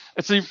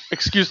an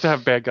excuse to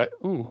have bad guys.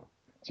 Ooh,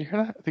 did you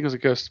hear that? I think it was a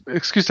ghost.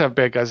 Excuse to have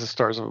bad guys as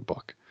stars of a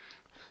book.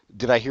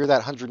 Did I hear that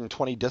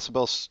 120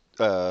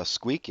 decibel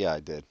squeak? Yeah, I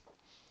did.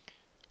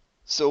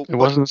 So it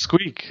wasn't a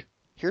squeak.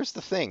 Here's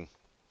the thing.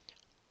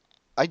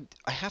 I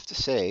have to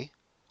say,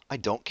 I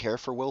don't care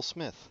for Will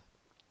Smith.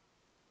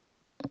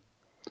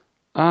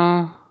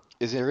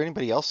 Is there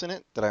anybody else in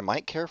it that I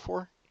might care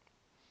for?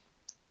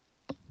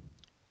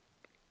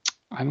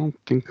 I don't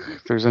think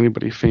there's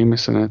anybody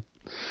famous in it,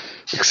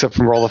 except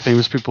for all the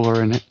famous people who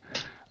are in it.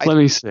 Let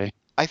me see.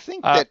 I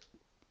think that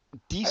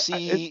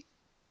DC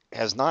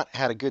has not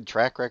had a good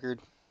track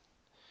record.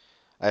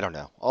 I don't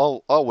know.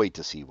 I'll wait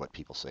to see what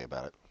people say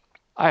about it.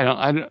 I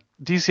don't.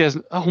 DC has.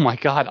 Oh my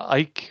God,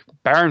 Ike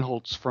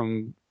Barinholtz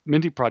from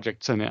Mindy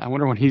Project's in it. I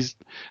wonder what he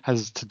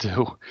has to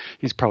do.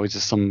 He's probably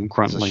just some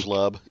grunt like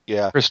schlub.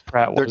 Yeah. Chris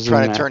Pratt. They're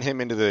trying to turn him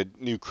into the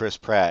new Chris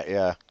Pratt.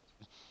 Yeah.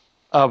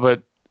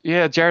 But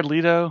yeah, Jared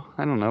Leto.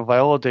 I don't know.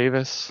 Viola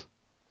Davis.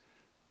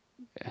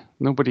 Yeah,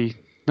 nobody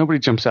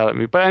jumps out at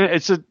me. But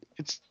it's an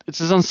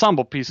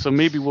ensemble piece, so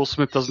maybe Will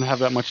Smith doesn't have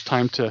that much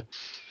time to.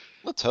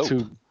 Let's hope.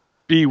 To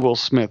be Will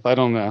Smith. I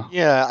don't know.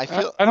 Yeah,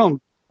 I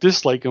don't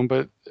dislike him,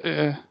 but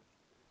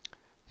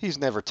he's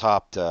never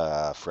topped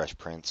Fresh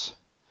Prince.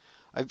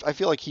 I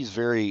feel like he's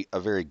a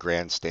very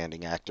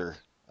grandstanding actor.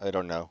 I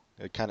don't know.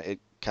 It kind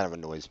of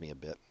annoys me a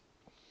bit.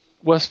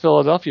 West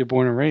Philadelphia,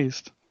 born and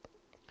raised.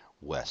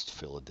 West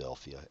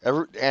Philadelphia.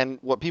 And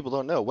what people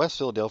don't know, West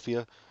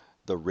Philadelphia,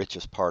 the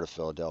richest part of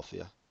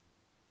Philadelphia.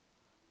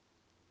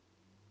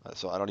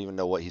 So I don't even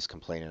know what he's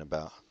complaining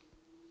about.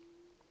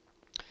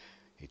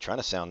 He's trying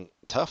to sound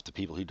tough to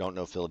people who don't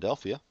know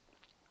Philadelphia.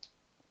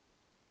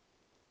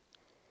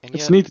 And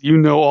it's neat that you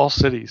know all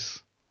cities.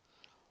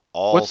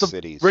 What's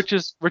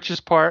the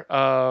richest part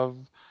of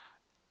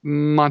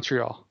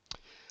Montreal?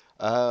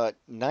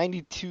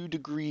 92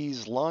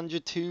 degrees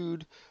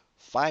longitude,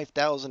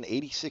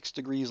 5,086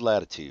 degrees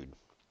latitude.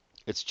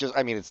 It's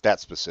that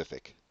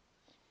specific.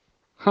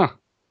 Huh.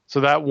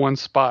 So that one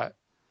spot.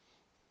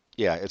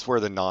 Yeah, it's where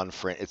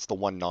it's the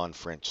one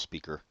non-French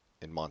speaker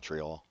in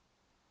Montreal.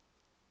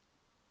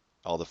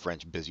 All the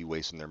French busy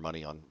wasting their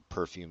money on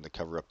perfume to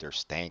cover up their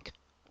stank.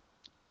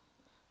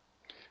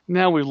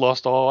 Now we've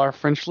lost all our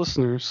French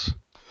listeners.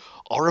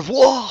 Au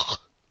revoir.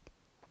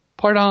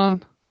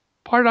 Pardon.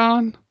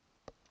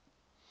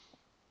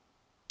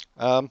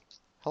 How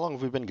long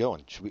have we been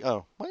going? Should we?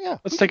 Oh, well, yeah.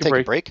 Let's take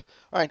a break.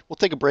 All right, we'll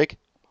take a break.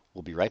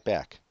 We'll be right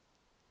back.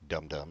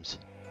 Dum-dums.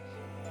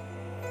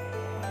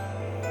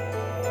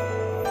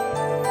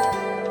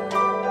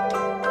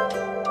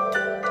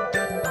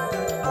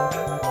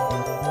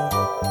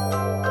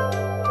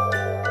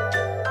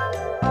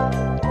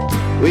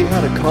 We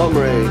had a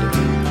comrade,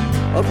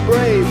 a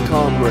brave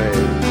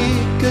comrade. He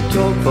could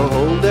talk for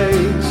whole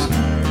days.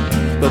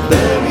 But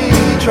then he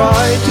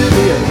tried to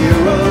be a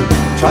hero,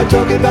 tried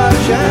talking about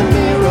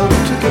Shamiro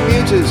to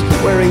commuters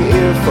wearing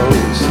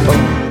earphones. Oh,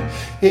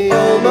 he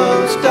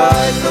almost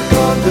died for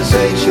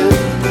conversation,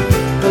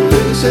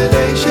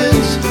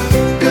 hallucinations,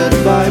 good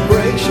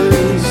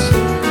vibrations.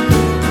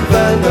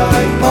 Van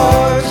Dyke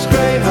Parks,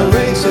 Greyhound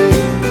racing,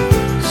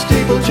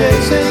 steeple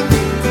chasing,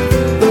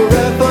 the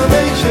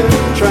Reformation,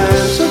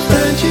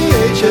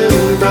 transubstantiation,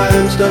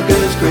 Bram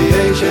Stoker's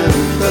creation,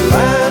 the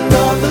land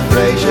of the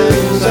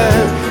Thracians,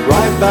 and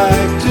right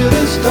back to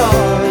the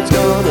start. It's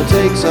gonna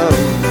take some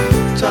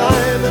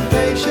time and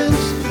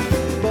patience,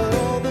 but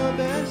all the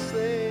best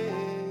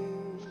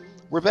things.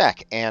 We're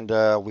back, and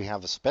we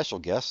have a special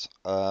guest.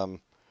 I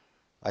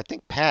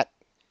think Pat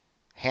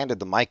handed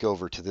the mic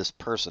over to this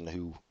person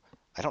who,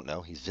 I don't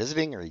know, he's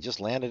visiting or he just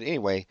landed.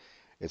 Anyway,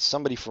 it's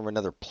somebody from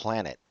another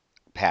planet,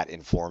 Pat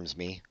informs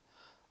me,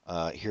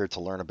 here to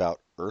learn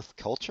about Earth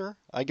culture,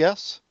 I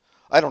guess.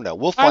 I don't know.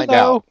 We'll find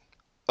out.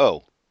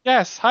 Oh.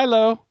 Yes,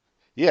 hello.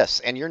 Yes,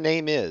 and your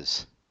name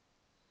is?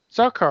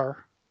 Zarkar.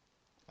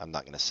 I'm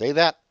not going to say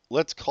that.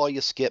 Let's call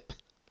you Skip.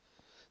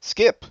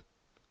 Skip.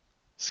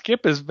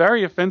 Skip is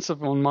very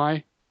offensive on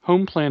my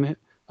home planet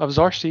of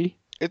Zarsi.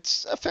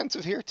 It's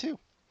offensive here, too.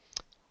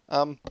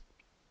 I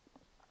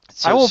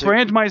will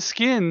brand my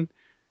skin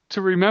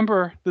to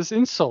remember this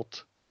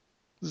insult.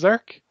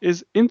 Zark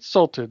is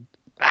insulted.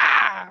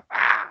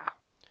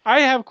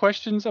 I have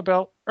questions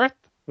about Earth,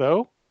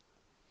 though.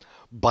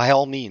 By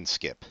all means,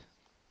 Skip.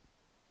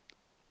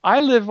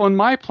 I live on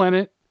my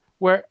planet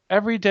where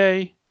every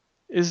day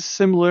is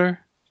similar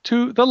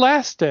to the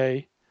last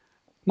day.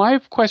 My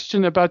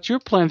question about your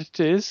planet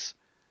is,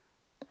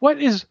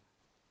 what is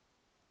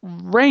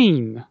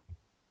rain?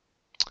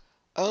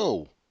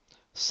 Oh,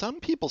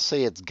 some people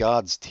say it's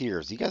God's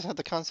tears. You guys have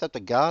the concept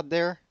of God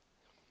there?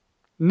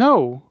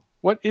 No.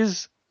 What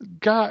is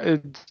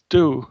God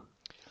do?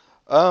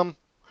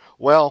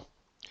 Well,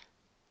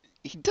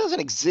 he doesn't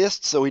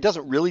exist, so he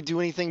doesn't really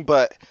do anything,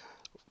 but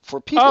for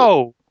people...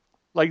 Oh,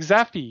 like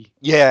Zappy.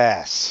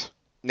 Yes.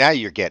 Now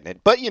you're getting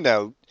it. But,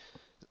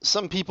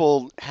 some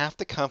people have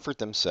to comfort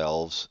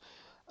themselves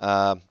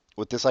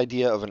with this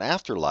idea of an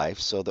afterlife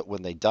so that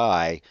when they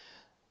die,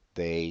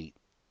 they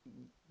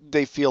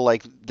feel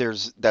like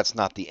that's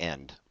not the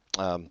end.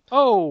 On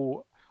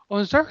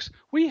Zerx,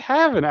 we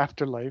have an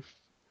afterlife.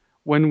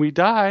 When we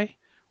die,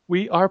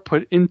 we are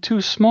put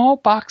into small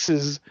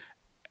boxes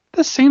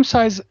the same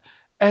size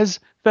as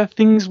the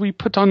things we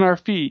put on our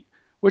feet,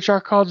 which are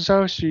called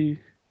Zoshi.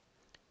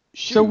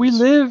 Shoes. So we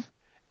live...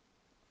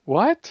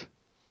 What?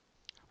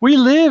 We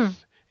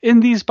live in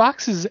these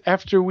boxes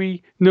after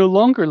we no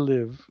longer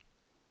live,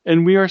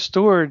 and we are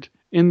stored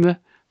in the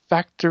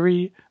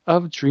factory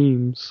of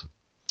dreams.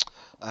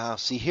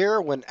 See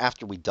here,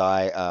 after we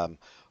die,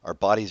 our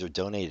bodies are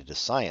donated to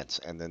science,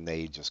 and then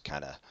they just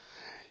kind of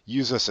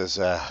use us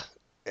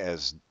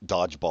as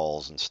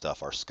dodgeballs and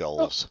stuff. Our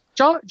skulls.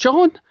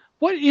 John,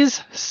 what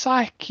is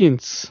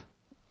science?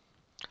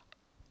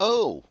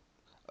 Oh,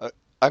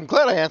 I'm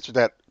glad I answered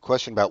that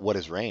question about what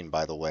is rain.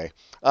 By the way,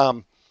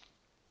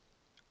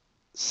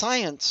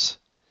 science.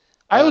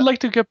 I would like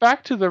to get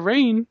back to the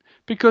rain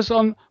because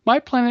on my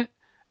planet,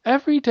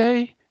 every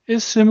day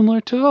is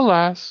similar to the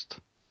last.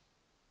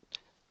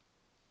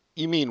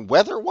 You mean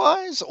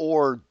weather-wise,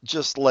 or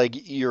just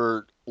like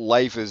your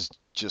life is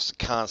just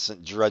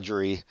constant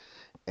drudgery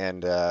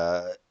and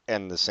the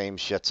same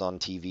shit's on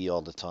TV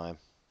all the time?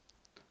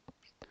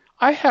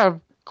 I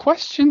have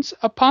questions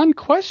upon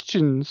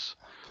questions.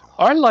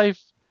 Our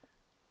life,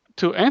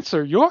 to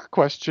answer your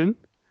question,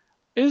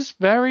 is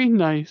very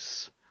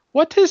nice.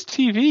 What is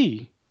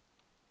TV?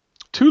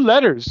 2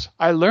 letters.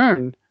 I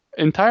learned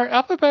entire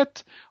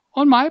alphabet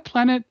on my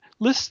planet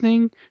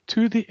listening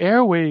to the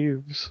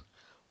airwaves.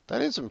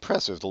 That is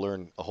impressive to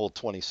learn a whole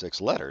 26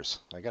 letters.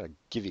 I gotta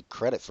give you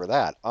credit for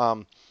that.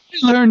 I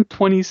learned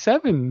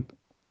 27.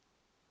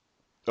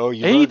 Oh,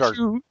 you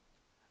learned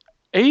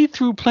A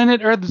through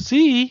planet Earth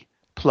Z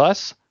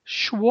plus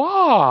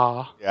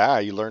schwa. Yeah,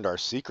 you learned our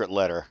secret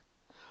letter.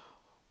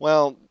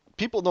 Well,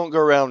 people don't go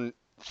around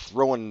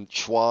throwing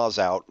schwas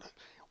out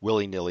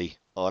willy-nilly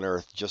on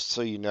Earth, just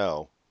so you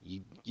know.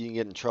 You can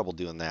get in trouble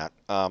doing that.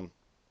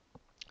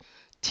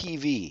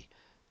 TV.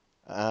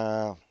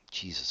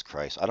 Jesus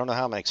Christ. I don't know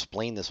how I'm going to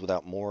explain this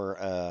without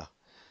more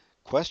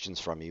questions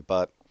from you,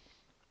 but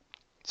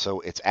so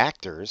it's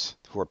actors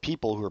who are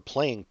people who are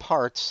playing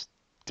parts.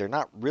 They're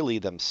not really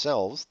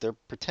themselves. They're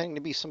pretending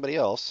to be somebody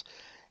else.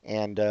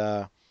 And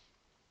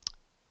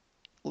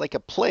like a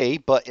play,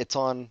 but it's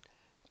on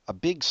a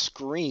big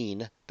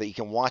screen that you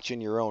can watch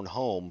in your own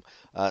home,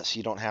 so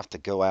you don't have to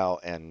go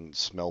out and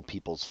smell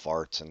people's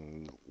farts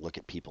and look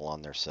at people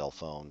on their cell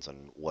phones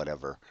and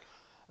whatever.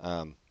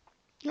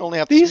 You only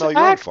have to smell your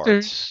own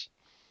farts.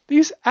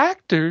 These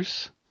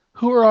actors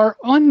who are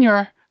on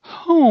your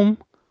home,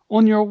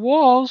 on your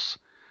walls,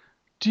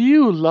 do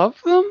you love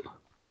them?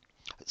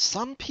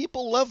 Some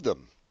people love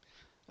them.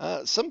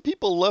 Some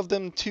people love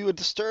them to a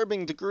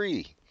disturbing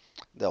degree.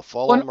 They'll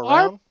follow them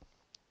around.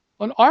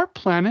 On our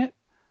planet,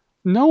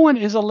 no one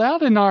is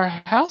allowed in our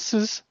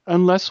houses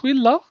unless we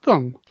love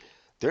them.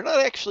 They're not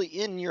actually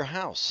in your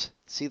house.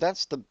 See,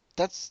 that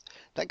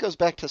goes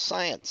back to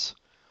science.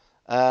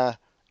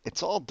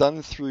 It's all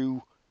done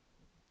through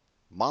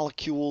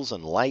molecules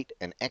and light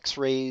and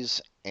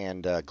X-rays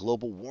and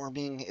global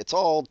warming. It's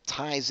all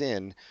ties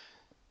in.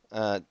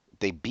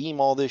 They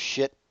beam all this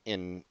shit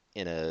in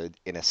a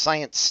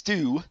science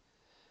stew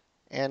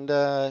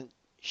and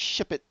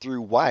ship it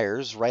through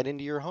wires right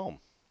into your home.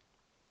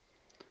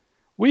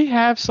 We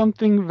have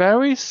something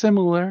very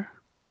similar,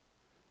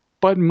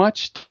 but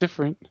much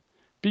different.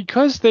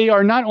 Because they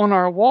are not on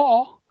our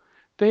wall,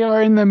 they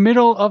are in the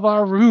middle of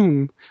our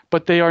room,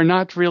 but they are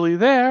not really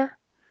there.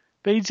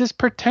 They just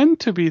pretend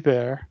to be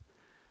there,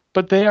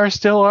 but they are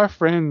still our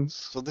friends.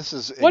 So this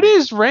is... What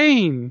is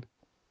rain?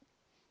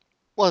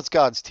 Well, it's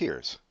God's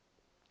tears.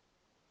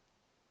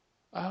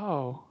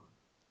 Oh.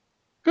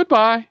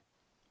 Goodbye.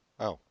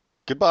 Oh.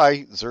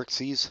 Goodbye,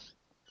 Xerxes.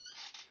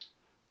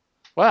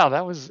 Wow,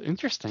 that was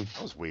interesting.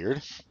 That was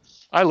weird.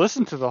 I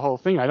listened to the whole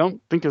thing. I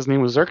don't think his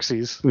name was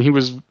Xerxes. And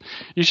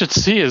you should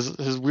see his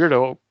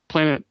weirdo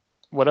planet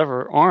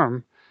whatever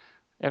arm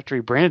after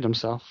he branded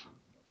himself.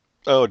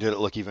 Oh, did it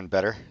look even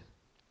better?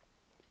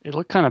 It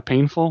looked kind of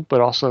painful, but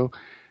also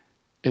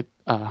it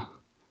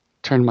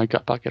turned my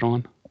gut bucket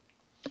on.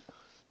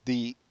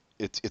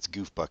 It's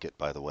Goof Bucket,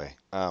 by the way.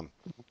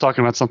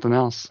 Talking about something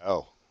else.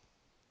 Oh.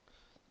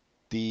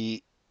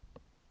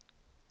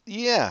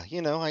 Yeah,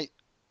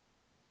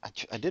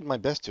 I did my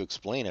best to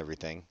explain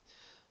everything.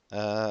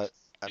 You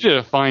did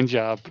a fine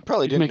job. You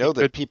probably didn't know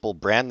that people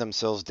brand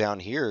themselves down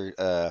here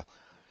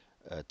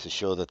to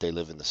show that they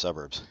live in the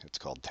suburbs. It's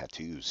called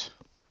tattoos.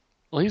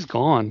 Well, he's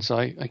gone, so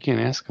I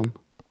can't ask him.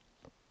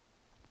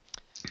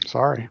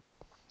 Sorry.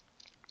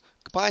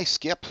 Goodbye,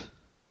 Skip.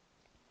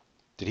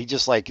 Did he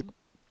just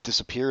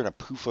disappear in a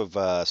poof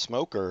of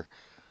smoke, or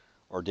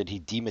did he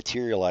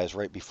dematerialize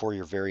right before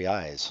your very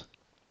eyes?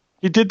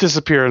 He did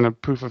disappear in a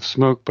poof of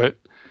smoke, but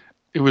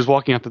it was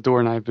walking out the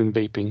door, and I've been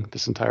vaping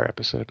this entire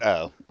episode.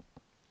 Oh.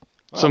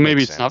 Well, so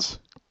maybe it's not.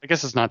 I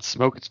guess it's not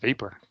smoke; it's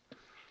vapor.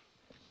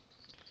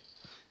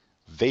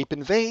 Vape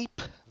and vape,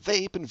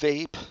 vape and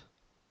vape.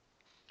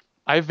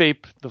 I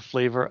vape the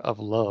flavor of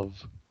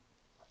love.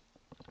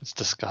 It's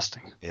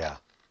disgusting. Yeah,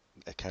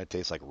 it kind of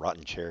tastes like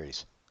rotten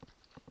cherries.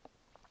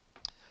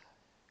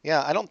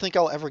 Yeah, I don't think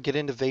I'll ever get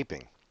into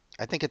vaping.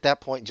 I think at that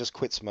point, just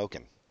quit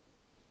smoking.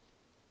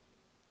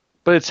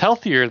 But it's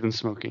healthier than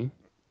smoking.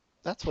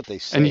 That's what they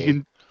say. And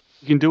you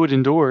can do it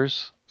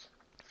indoors.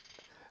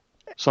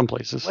 Some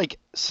places. Like,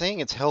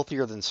 saying it's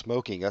healthier than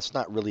smoking, that's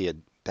not really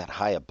that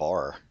high a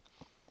bar.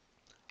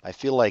 I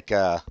feel like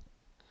you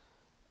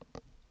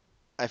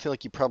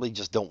probably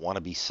just don't want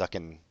to be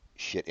sucking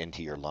shit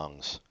into your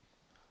lungs.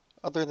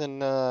 Other than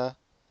the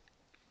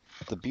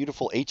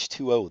beautiful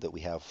H2O that we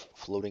have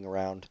floating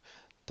around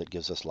that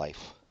gives us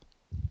life.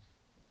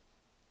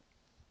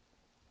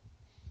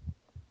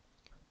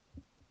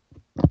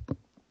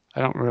 I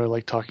don't really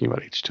like talking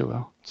about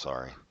H2O.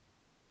 Sorry.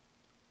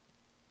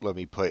 Let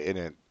me put it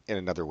in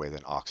another way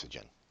than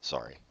oxygen.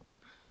 Sorry.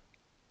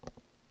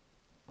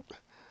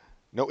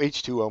 No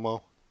H2O,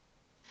 Mo.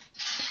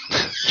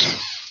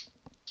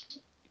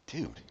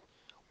 Dude,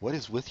 what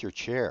is with your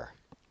chair?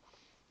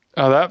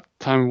 Oh, that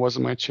time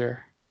wasn't my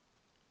chair.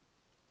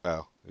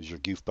 Oh, it was your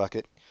goof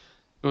bucket?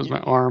 It was my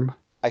arm.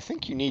 I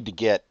think you need to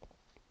get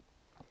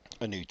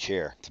a new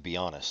chair, to be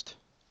honest.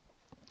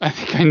 I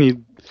think I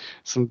need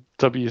some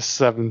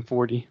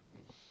W740.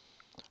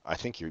 I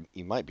think you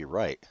might be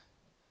right.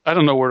 I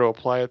don't know where to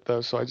apply it,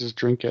 though, so I just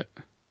drink it.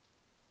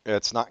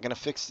 It's not going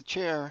to fix the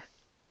chair.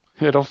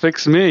 It'll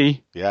fix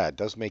me. Yeah, it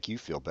does make you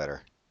feel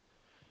better.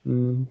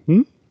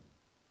 Mm-hmm.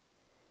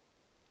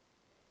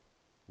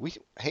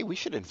 We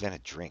should invent a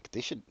drink.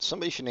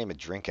 Somebody should name a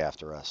drink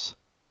after us.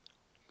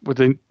 Would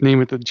they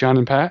name it the John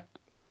and Pat?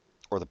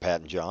 Or the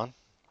Pat and John?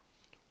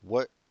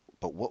 But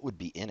what would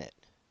be in it?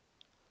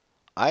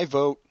 I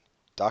vote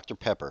Dr.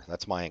 Pepper.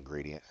 That's my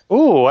ingredient.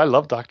 Oh, I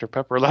love Dr.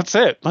 Pepper. That's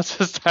it. Let's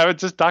just have it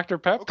just Dr.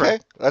 Pepper. Okay.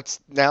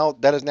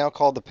 That is now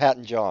called the Pat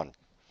and John.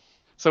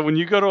 So when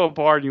you go to a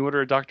bar and you order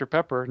a Dr.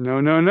 Pepper,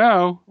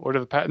 no. Order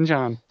the Pat and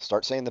John.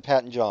 Start saying the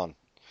Pat and John.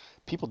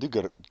 People do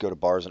go to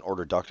bars and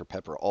order Dr.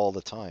 Pepper all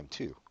the time,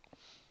 too.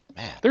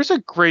 Man. There's a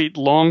great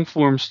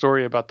long-form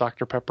story about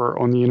Dr. Pepper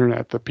on the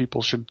internet that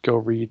people should go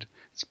read.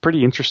 It's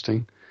pretty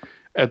interesting.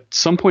 At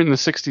some point in the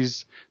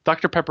 60s,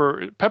 Dr.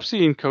 Pepper,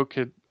 Pepsi and Coke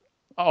had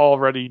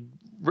already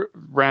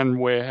ran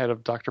way ahead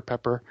of Dr.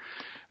 Pepper.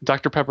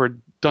 Dr. Pepper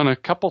had done a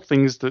couple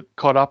things that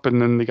caught up,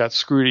 and then they got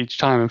screwed each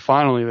time, and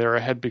finally they were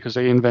ahead because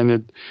they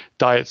invented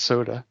diet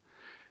soda.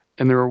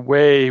 And they were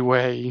way...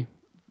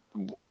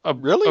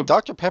 Really?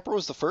 Dr. Pepper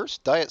was the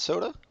first diet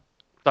soda?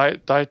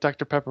 Diet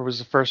Dr. Pepper was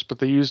the first, but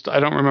they used, I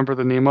don't remember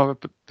the name of it,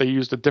 but they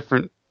used a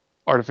different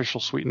artificial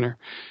sweetener.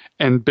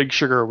 And Big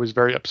Sugar was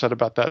very upset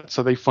about that.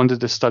 So they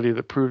funded a study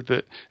that proved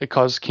that it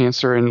caused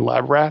cancer in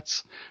lab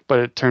rats, but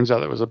it turns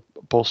out it was a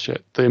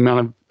bullshit. The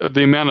amount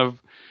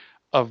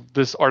of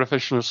this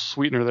artificial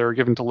sweetener they were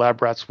given to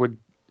lab rats would,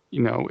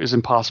 is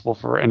impossible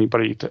for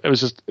anybody to, it was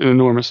just an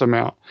enormous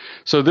amount.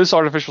 So this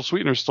artificial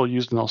sweetener is still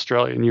used in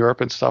Australia and Europe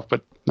and stuff,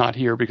 but not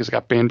here because it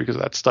got banned because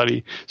of that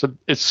study. So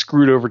it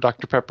screwed over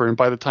Dr. Pepper. And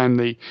by the time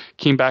they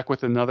came back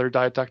with another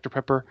Diet Dr.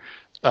 Pepper,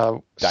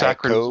 Diet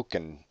Coke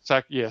and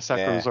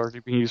saccharin was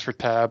already being used for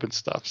Tab and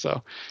stuff.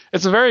 So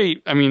it's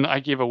I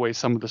gave away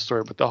some of the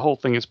story, but the whole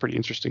thing is pretty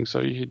interesting. So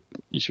you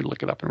should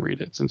look it up and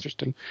read it. It's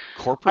interesting.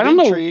 Corporate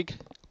intrigue.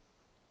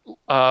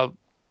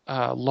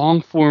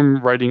 Long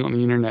form writing on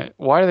the internet.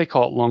 Why do they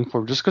call it long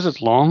form? Just because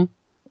it's long?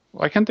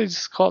 Why can't they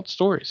just call it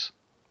stories?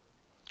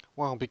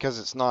 Well, because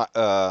it's not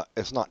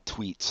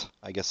tweets.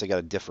 I guess they got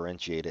to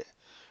differentiate it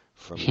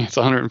from. It's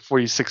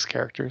 146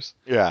 characters.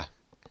 Yeah.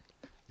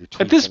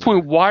 At this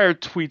point, why are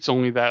tweets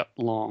only that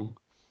long?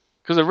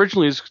 Because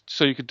originally it's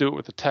so you could do it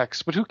with the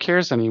text, but who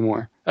cares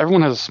anymore?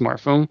 Everyone has a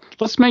smartphone.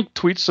 Let's make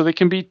tweets so they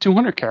can be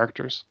 200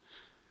 characters.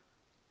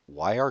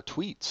 Why are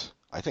tweets?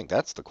 I think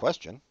that's the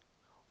question.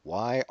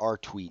 Why are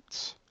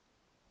tweets?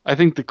 I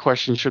think the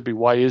question should be,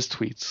 why is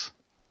tweets?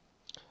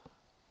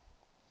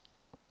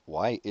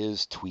 Why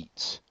is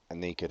tweets?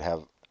 And they could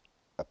have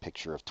a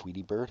picture of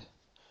Tweety Bird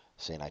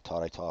saying, I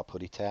taught a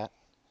putty tat.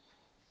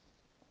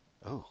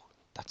 Oh,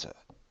 that's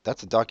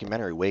a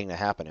documentary waiting to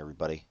happen,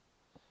 everybody.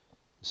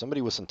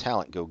 Somebody with some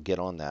talent, go get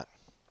on that.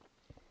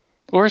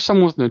 Or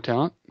someone with no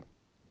talent.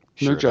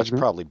 Sure, no judgment. That's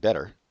probably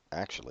better,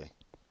 actually,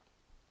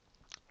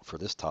 for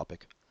this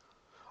topic.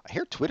 I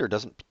hear Twitter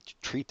doesn't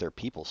treat their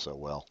people so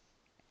well.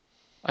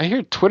 I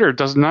hear Twitter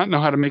does not know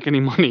how to make any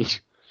money.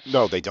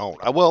 No, they don't.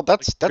 Well,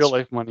 that's real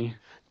life money.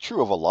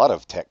 True of a lot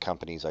of tech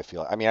companies, I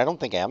feel. I mean, I don't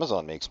think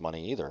Amazon makes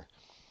money either.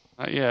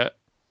 Not yet.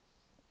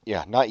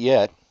 Yeah, not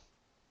yet.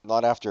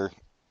 Not after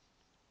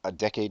a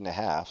decade and a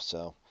half,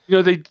 so.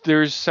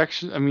 There's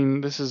sections. I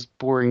mean, this is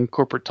boring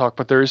corporate talk,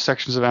 but there is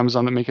sections of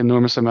Amazon that make an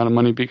enormous amount of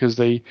money because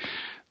they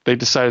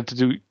decided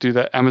to do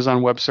that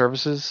Amazon Web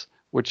Services,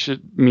 which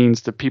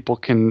means that people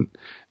can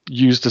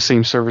use the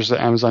same servers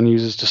that Amazon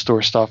uses to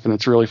store stuff, and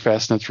it's really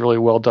fast and it's really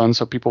well done,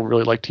 so people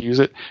really like to use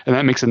it, and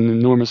that makes an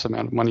enormous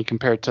amount of money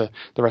compared to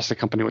the rest of the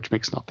company, which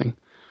makes nothing.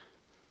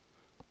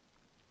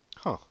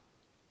 Huh.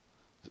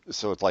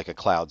 So it's like a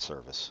cloud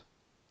service.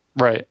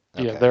 Right.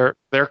 Okay. Yeah,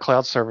 their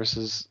cloud service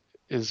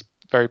is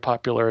very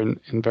popular and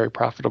very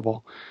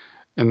profitable,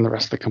 and the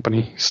rest of the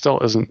company still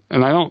isn't.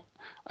 And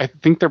I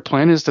think their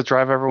plan is to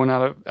drive everyone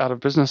out of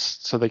business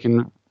so they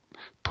can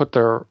put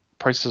their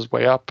prices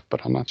way up,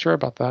 but I'm not sure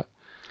about that.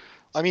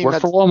 I mean,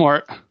 work for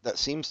Walmart. That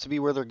seems to be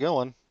where they're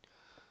going.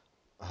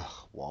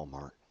 Ugh,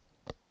 Walmart.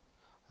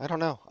 I don't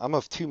know. I'm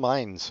of two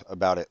minds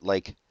about it.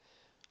 Like,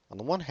 on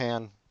the one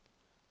hand,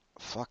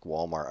 fuck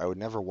Walmart. I would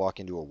never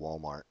walk into a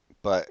Walmart.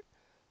 But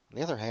on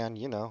the other hand,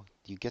 you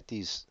get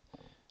this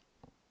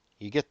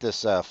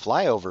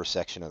flyover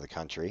section of the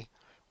country.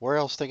 Where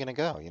else are they going to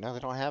go? They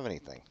don't have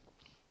anything.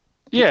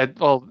 Yeah,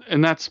 well,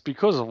 and that's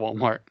because of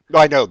Walmart.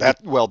 I know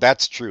that. Well,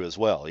 that's true as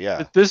well. Yeah.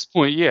 At this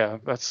point, yeah,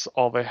 that's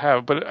all they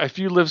have. But if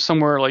you live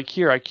somewhere like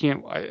here,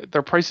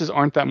 their prices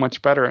aren't that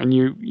much better, and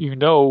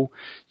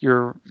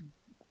you're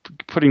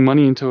putting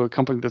money into a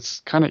company that's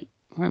kind of,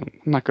 I'm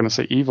not going to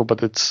say evil,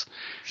 but it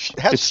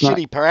has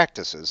shitty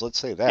practices. Let's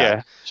say that.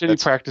 Yeah,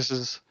 shitty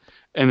practices,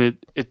 and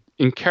it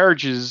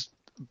encourages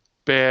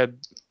bad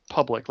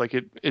public. Like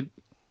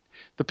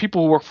the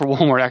people who work for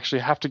Walmart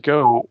actually have to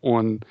go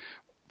on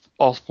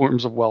all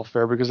forms of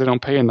welfare because they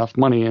don't pay enough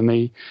money, and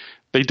they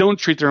don't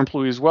treat their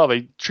employees well.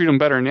 They treat them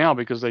better now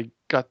because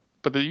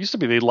but it used to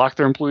be they lock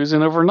their employees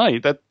in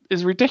overnight. That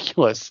is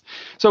ridiculous.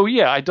 So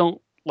yeah, I don't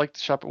like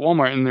to shop at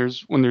Walmart,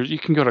 and you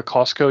can go to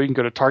Costco, you can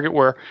go to Target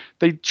where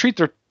they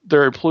treat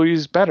their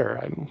employees better.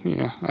 I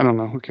don't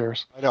know, who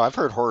cares? I know I've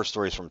heard horror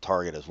stories from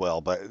Target as well,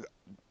 but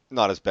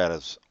not as bad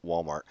as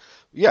Walmart.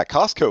 Yeah,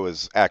 Costco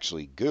is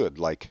actually good.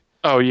 Like,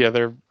 oh yeah,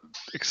 they're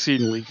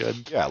exceedingly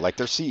good. Yeah, like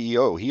their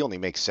CEO, he only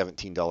makes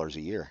 $17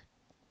 a year.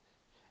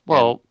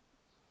 Well,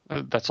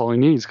 that's all he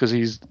needs because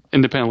he's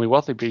independently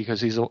wealthy because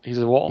he's a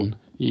Walton.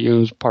 He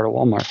owns part of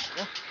Walmart.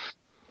 Yeah.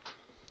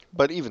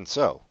 But even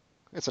so,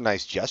 it's a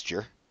nice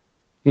gesture.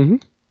 Mm-hmm.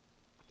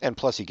 And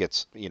plus, he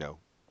gets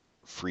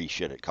free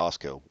shit at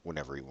Costco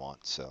whenever he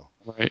wants. So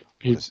right,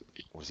 what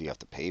does he have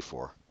to pay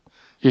for?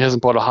 He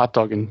hasn't bought a hot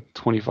dog in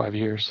 25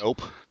 years.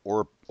 Nope,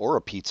 or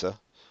a pizza.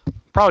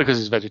 Probably because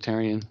he's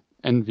vegetarian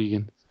and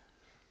vegan.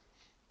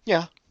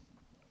 Yeah,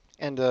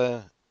 and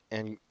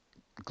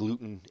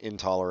gluten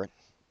intolerant,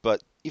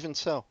 but even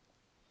so,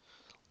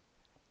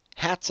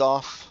 hats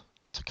off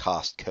to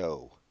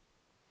Costco.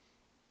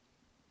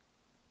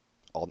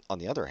 On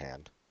the other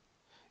hand,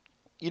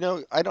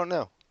 I don't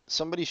know.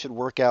 Somebody should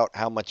work out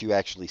how much you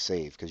actually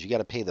save because you got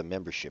to pay the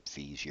membership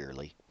fees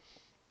yearly.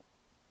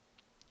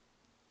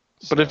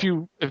 But if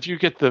you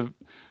get the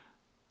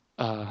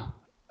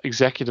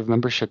executive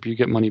membership, you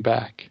get money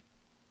back.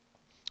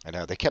 I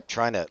know. They kept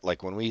trying to,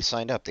 like, when we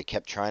signed up, they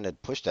kept trying to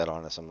push that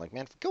on us. I'm like,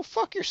 man, go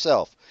fuck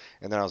yourself.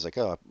 And then I was like,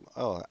 oh,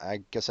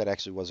 I guess that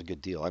actually was a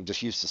good deal. I'm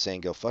just used to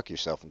saying go fuck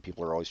yourself, and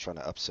people are always trying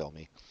to upsell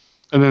me.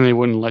 And then they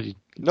wouldn't let you.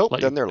 Nope.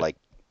 Then they're like,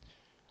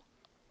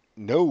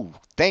 no,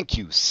 thank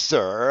you,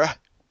 sir.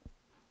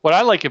 What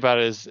I like about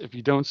it is if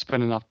you don't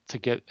spend enough to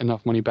get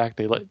enough money back,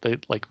 they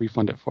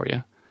refund it for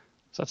you.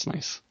 So that's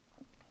nice.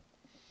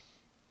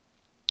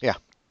 Yeah.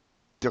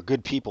 They're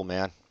good people,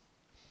 man.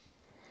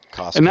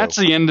 Costco. And that's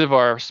the end of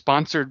our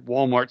sponsored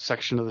Walmart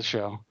section of the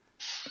show.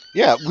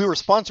 Yeah, we were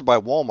sponsored by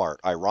Walmart,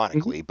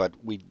 ironically, but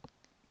we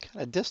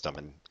kind of dissed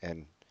them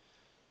and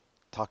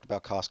talked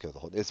about Costco the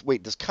whole day.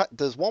 Wait, does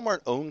Walmart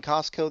own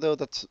Costco though?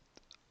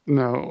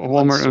 No,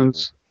 Walmart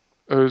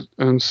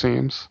owns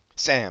Sam's.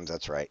 Sam's,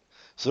 that's right.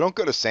 So don't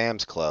go to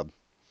Sam's Club.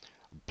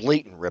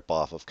 Blatant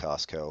ripoff of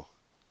Costco.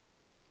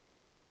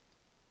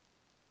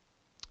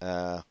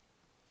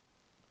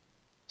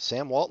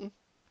 Sam Walton,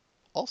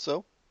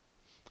 also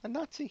a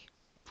Nazi,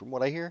 from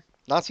what I hear.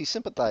 Nazi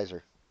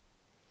sympathizer.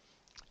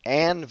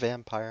 And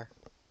vampire.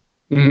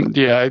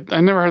 Yeah,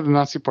 I never heard the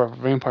Nazi part.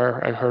 Vampire,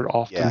 I heard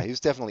often. Yeah, he's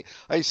definitely...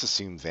 I used to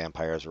assume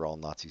vampires are all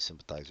Nazi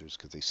sympathizers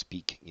because they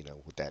speak,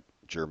 with that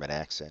German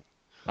accent.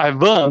 I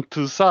want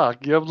to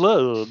suck your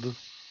blood.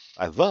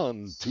 I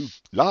want to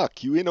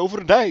lock you in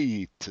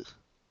overnight.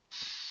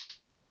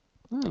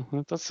 Oh,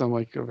 that does sound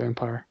like a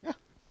vampire. Yeah.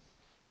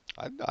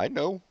 I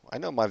know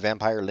my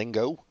vampire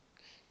lingo.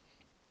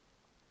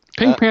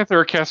 Pink Panther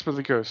or Casper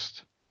the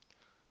Ghost?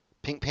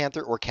 Pink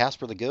Panther or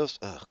Casper the Ghost?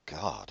 Oh,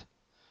 God.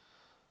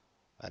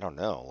 I don't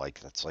know.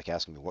 Like, that's like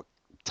asking me what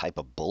type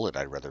of bullet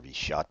I'd rather be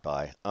shot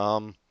by.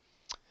 I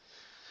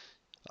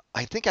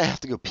think I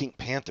have to go Pink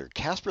Panther.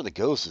 Casper the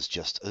Ghost is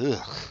just,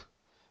 ugh.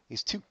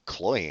 He's too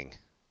cloying.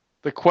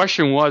 The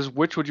question was,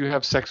 which would you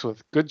have sex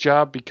with? Good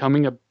job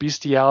becoming a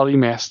bestiality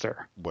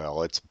master.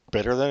 Well, it's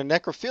better than a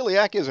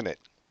necrophiliac, isn't it?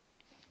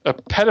 A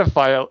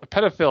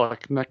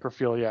pedophilic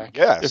necrophiliac,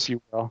 yes, if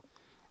you will.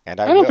 And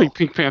I don't think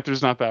Pink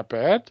Panther's not that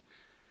bad.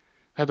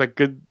 Had that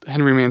good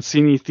Henry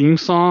Mancini theme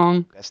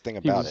song. Best thing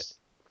about it.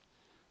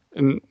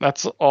 And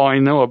that's all I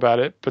know about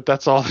it, but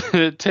that's all that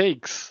it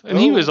takes. And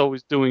he was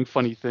always doing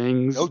funny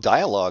things. No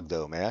dialogue,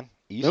 though, man.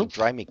 It used to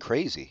drive me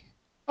crazy.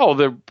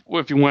 Oh,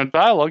 if you wanted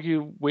dialogue,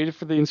 you waited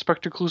for the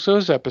Inspector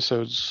Clouseau's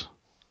episodes.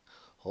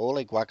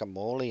 Holy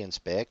guacamole,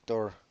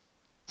 Inspector.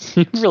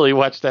 You really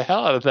watched the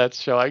hell out of that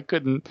show. I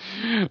couldn't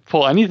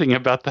pull anything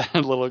about that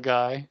little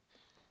guy.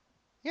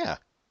 Yeah.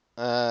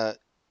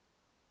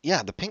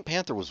 Yeah, the Pink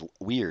Panther was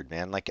weird,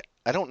 man. Like,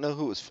 I don't know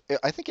who it was.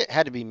 I think it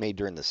had to be made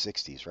during the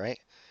 60s, right?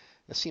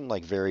 It seemed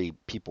like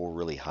people were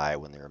really high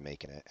when they were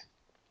making it.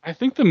 I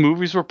think the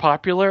movies were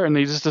popular, and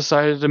they just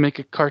decided to make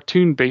a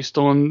cartoon based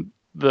on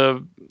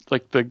the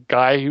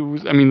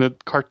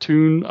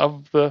cartoon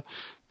of the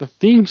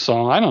theme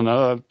song. I don't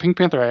know. Pink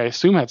Panther, I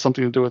assume, had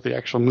something to do with the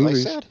actual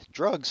movies. Like I said,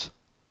 drugs.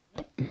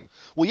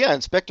 Well, yeah,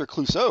 Inspector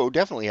Clouseau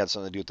definitely had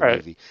something to do with the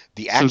movie.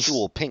 The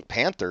actual Pink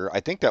Panther, I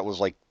think that was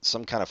like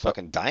some kind of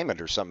fucking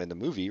diamond or something in the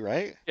movie,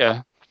 right?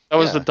 Yeah, that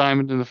was the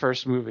diamond in the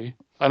first movie.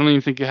 I don't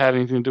even think it had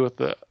anything to do with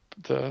the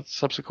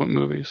subsequent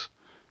movies.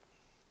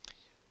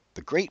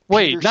 The great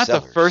Wait, Peter not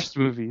Sellers. The first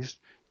movies.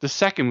 The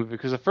second movie,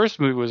 because the first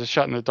movie was A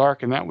Shot in the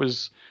Dark, and that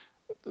was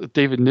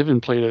David Niven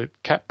played a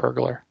cat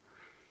burglar.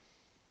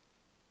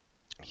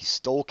 He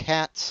stole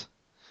cats.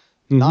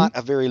 Mm-hmm. Not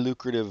a very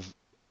lucrative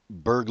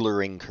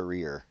burglaring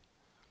career.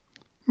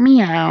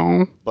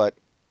 Meow. But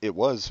it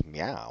was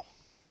meow.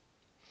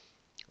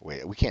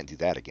 Wait, we can't do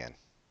that again.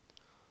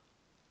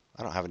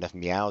 I don't have enough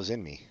meows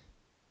in me.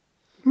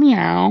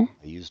 Meow.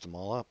 I used them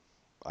all up.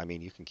 I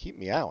mean, you can keep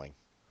meowing.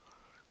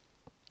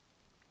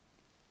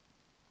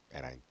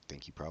 And I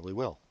think you probably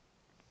will.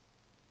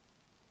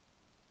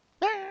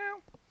 Meow.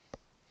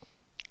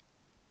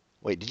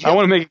 Wait, did you? I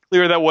want to make it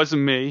clear that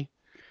wasn't me.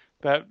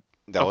 That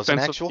was an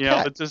actual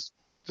cat. That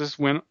just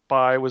went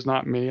by was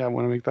not me. I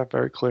want to make that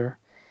very clear.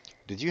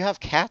 Did you have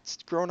cats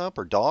growing up,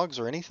 or dogs,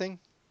 or anything?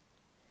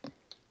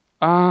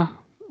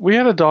 We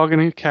had a dog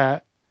and a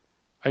cat.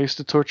 I used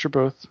to torture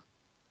both.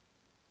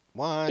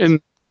 What?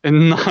 In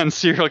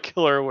non-serial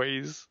killer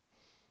ways.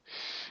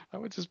 I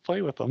would just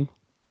play with them.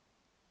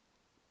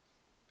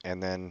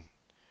 And then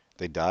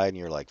they died, and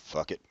you're like,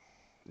 "Fuck it,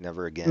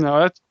 never again."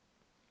 No,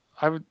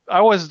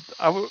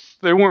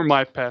 they weren't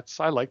my pets.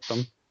 I liked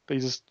them. They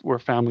just were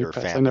family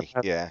pets. Family.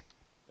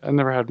 I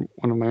never had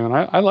one of my own.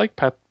 I like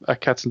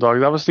cats and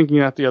dogs. I was thinking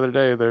that the other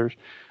day.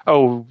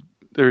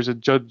 There's a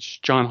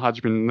Judge John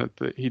Hodgman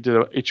that he did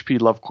a H.P.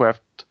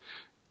 Lovecraft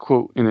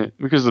quote in it,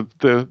 because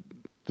the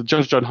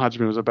Judge John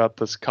Hodgman was about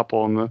this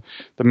couple, and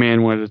the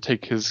man wanted to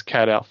take his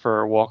cat out for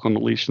a walk on the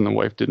leash, and the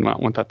wife did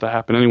not want that to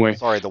happen anyway.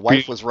 Sorry, the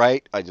wife was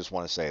right. I just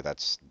want to say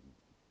that's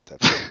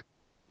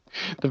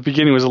The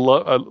beginning was a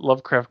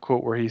Lovecraft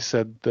quote where he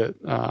said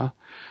that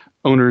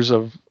owners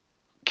of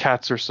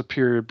cats are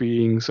superior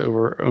beings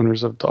over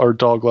owners of or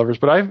dog lovers.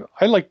 But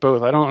I like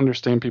both. I don't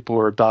understand people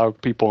who are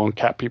dog people and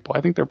cat people.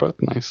 I think they're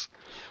both nice.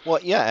 Well,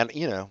 yeah,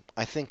 and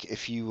I think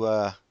if you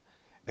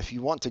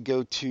want to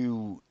go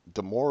to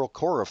the moral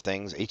core of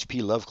things,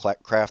 H.P.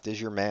 Lovecraft is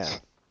your man.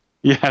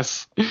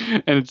 Yes,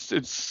 and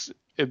it's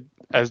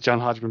as John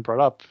Hodgman brought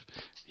up,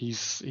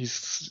 he's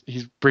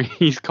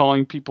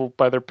calling people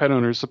by their pet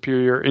owners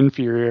superior,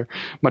 inferior,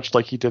 much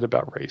like he did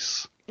about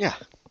race. Yeah.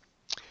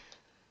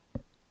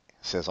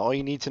 Says all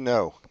you need to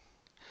know.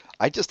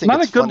 I just think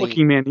not it's a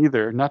good-looking man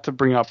either. Not to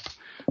bring up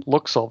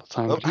looks all the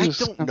time. Well, I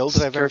don't know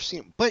that I've ever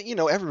seen him. But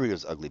everybody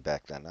was ugly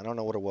back then. I don't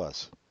know what it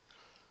was.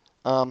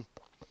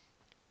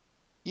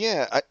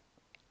 Yeah,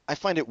 I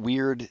find it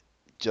weird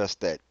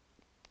just that,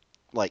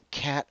 like,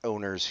 cat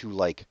owners who,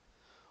 like,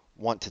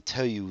 want to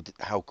tell you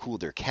how cool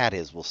their cat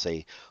is will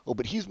say, "Oh,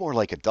 but he's more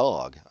like a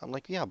dog." I'm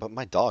like, yeah, but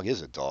my dog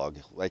is a dog.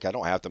 Like, I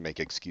don't have to make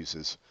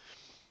excuses.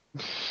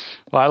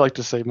 Well, I like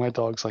to say my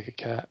dog's like a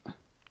cat.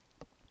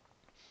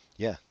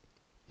 Yeah,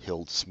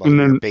 he'll smother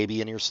your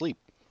baby in your sleep.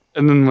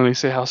 And then when they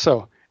say how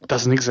so, it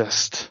doesn't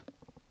exist.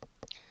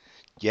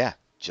 Yeah,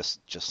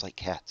 just like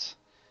cats.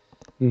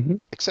 Mm-hmm.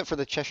 Except for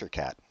the Cheshire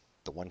Cat,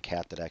 the one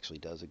cat that actually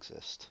does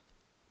exist.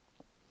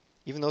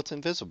 Even though it's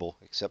invisible,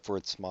 except for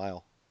its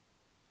smile.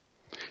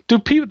 Do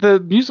the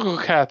musical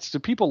Cats, do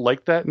people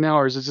like that now,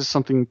 or is it just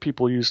something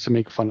people use to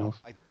make fun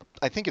of?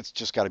 I think it's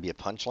just got to be a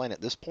punchline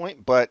at this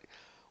point, but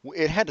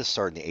it had to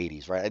start in the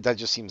 80s, right? That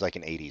just seems like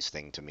an 80s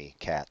thing to me,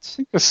 Cats. I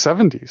think the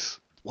 70s.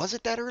 Was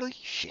it that early?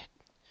 Shit.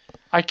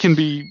 I can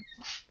be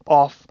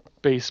off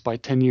base by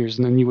 10 years,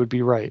 and then you would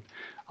be right.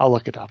 I'll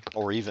look it up.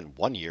 Or even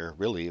 1 year,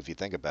 really, if you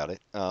think about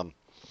it. I'm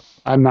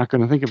not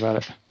going to think about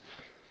it.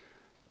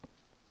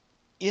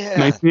 Yeah.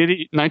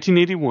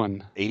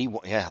 1981.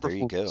 81. Yeah, there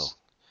you go.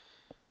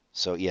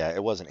 So, yeah,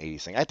 it was an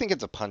 80s thing. I think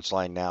it's a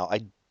punchline now.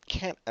 I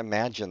can't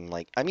imagine,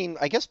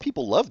 I guess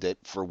people loved it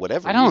for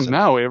whatever reason. I don't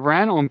know. It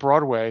ran on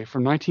Broadway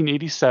from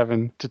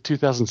 1987 to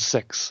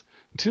 2006.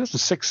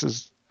 2006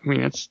 is I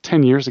mean, it's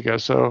 10 years ago,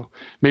 so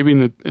maybe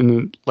in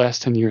the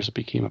last 10 years it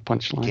became a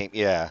punchline.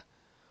 Yeah.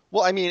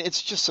 Well, I mean,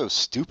 it's just so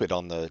stupid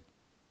on the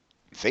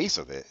face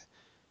of it,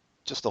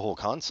 just the whole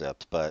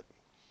concept. But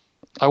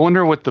I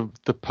wonder what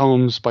the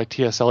poems by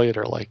T.S. Eliot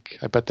are like.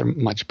 I bet they're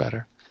much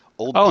better.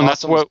 Old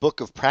Possum's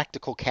Book of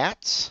Practical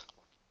Cats.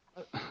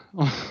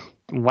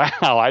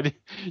 Wow,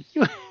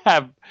 you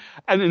have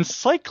an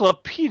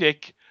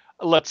encyclopedic,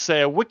 let's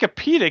say a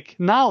Wikipedic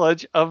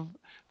knowledge of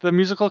the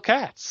musical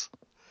Cats.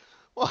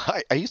 Well,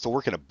 I used to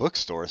work in a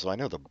bookstore, so I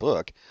know the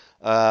book.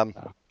 I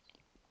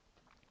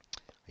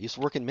used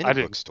to work in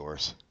many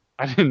bookstores.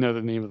 I didn't know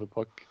the name of the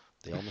book.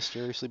 They all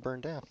mysteriously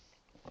burned down.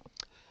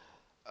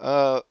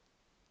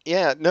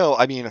 Yeah, no,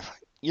 I mean,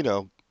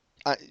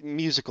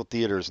 musical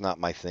theater is not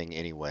my thing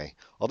anyway.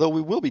 Although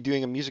we will be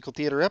doing a musical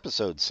theater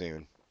episode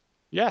soon.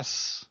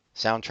 Yes.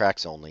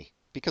 Soundtracks only,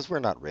 because we're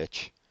not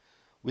rich.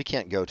 We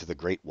can't go to the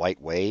Great White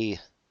Way.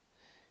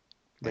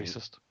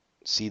 Racist.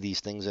 See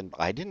these things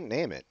I didn't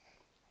name it.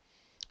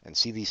 And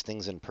see these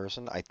things in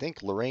person. I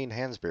think Lorraine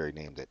Hansberry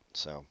named it.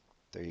 So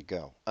there you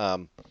go.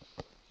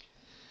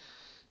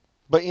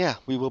 But yeah,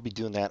 we will be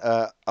doing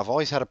that. I've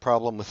always had a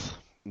problem with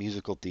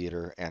musical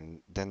theater,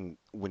 and then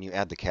when you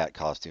add the cat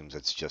costumes,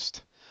 it's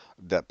just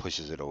that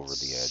pushes it over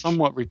the edge.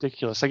 Somewhat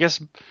ridiculous. I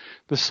guess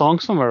the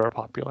songs from it are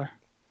popular.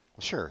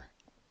 Sure.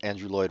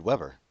 Andrew Lloyd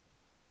Webber,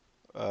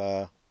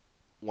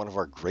 one of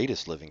our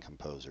greatest living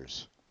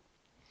composers.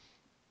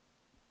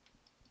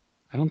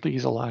 I don't think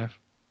he's alive.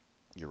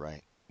 You're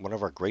right. One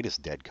of our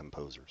greatest dead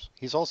composers.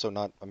 He's also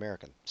not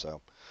American,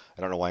 so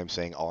I don't know why I'm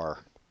saying "our."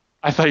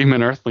 I thought you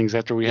meant Earthlings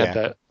after we had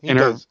that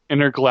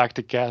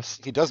intergalactic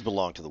guest. He does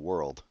belong to the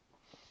world.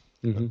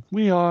 Mm-hmm.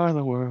 We are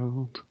the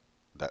world.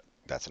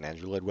 That's an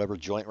Andrew Lloyd Webber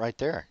joint right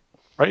there.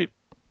 Right.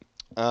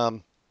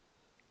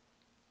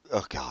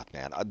 Oh God,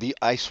 man!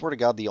 I swear to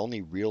God, the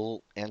only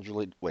real Andrew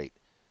Lloyd. Wait.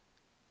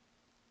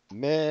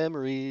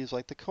 Memories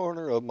like the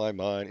corner of my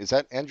mind. Is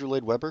that Andrew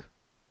Lloyd Webber?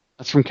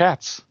 That's from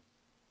Cats.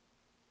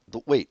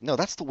 Wait, no,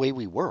 that's The Way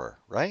We Were,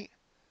 right?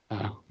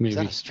 Maybe.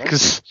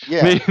 Because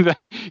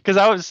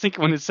I was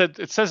thinking when it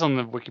says on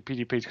the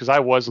Wikipedia page, because I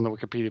was on the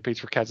Wikipedia page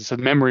for Cats, it said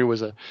Memory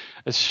was a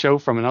show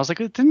from it. And I was like,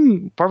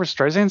 didn't Barbra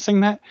Streisand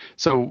sing that?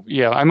 So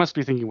yeah, I must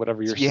be thinking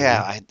whatever you're saying.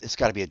 Yeah, it's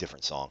got to be a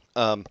different song.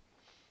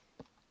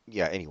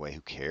 Yeah. Anyway,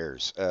 who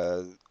cares?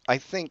 I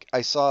think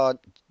I saw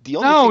the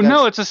only.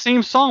 No, it's the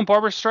same song.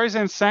 Barbra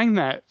Streisand sang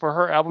that for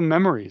her album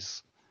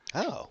Memories.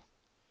 Oh.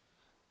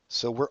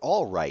 So we're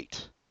all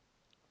right.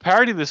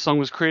 Parody of this song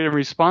was created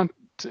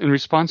in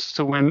response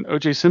to when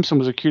O.J. Simpson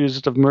was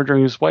accused of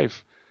murdering his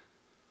wife.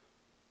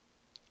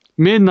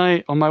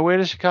 Midnight on my way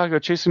to Chicago,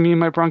 chasing me and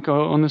my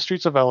Bronco on the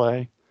streets of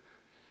L.A.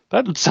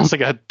 That sounds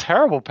like a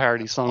terrible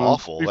parody song.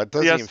 Awful. That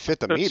doesn't even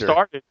fit the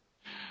meter.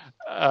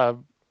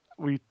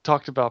 We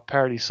talked about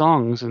parody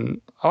songs,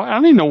 and I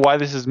don't even know why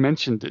this is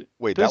mentioned.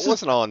 Wait, that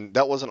wasn't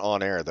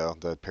on air though.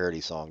 The parody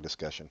song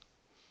discussion.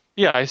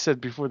 Yeah, I said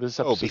before this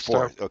episode. Oh,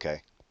 before. Started.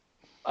 Okay.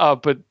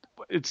 But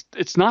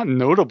it's not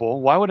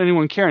notable. Why would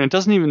anyone care? And it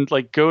doesn't even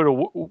go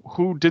to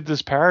who did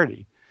this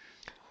parody.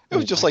 It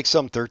was just like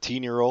some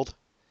 13-year-old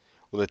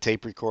with a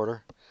tape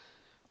recorder.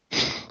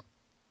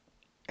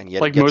 And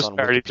yet, like most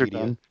parodies are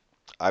done.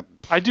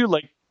 I do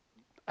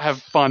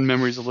have fond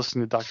memories of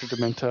listening to Dr.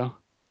 Demento.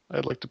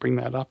 I'd like to bring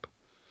that up.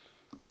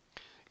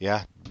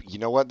 Yeah, you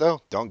know what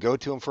though? Don't go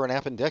to him for an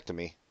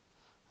appendectomy.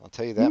 I'll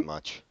tell you that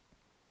much.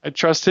 I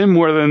trust him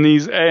more than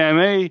these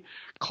AMA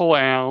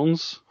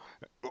clowns.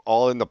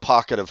 All in the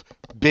pocket of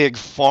Big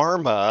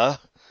Pharma.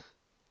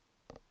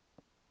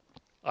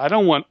 I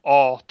don't want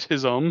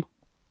autism.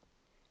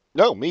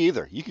 No, me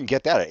either. You can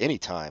get that at any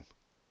time.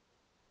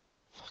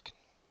 Fucking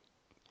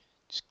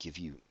just give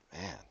you,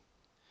 man,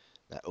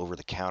 that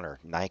over-the-counter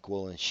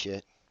NyQuil and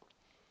shit.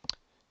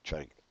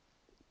 Try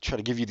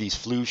to give you these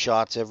flu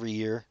shots every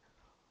year.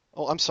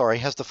 Oh, I'm sorry.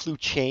 Has the flu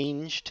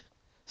changed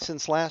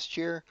since last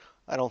year?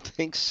 I don't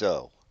think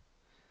so.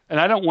 And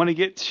I don't want to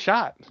get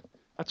shot.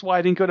 That's why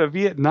I didn't go to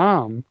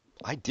Vietnam.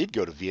 I did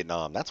go to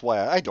Vietnam. That's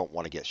why I don't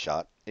want to get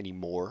shot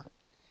anymore.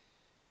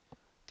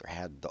 I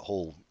had the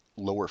whole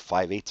lower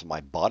 5/8 of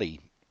my body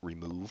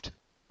removed.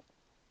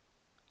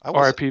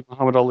 R.I.P.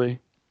 Muhammad Ali.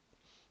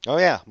 Oh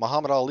yeah,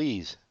 Muhammad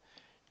Ali's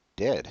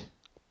dead.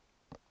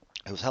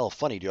 It was hella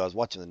funny, dude. I was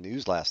watching the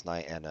news last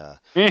night,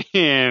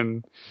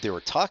 and they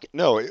were talking.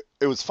 No,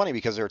 it was funny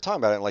because they were talking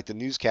about it. And, like the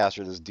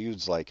newscaster, this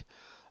dude's like,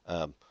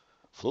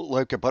 float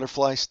like a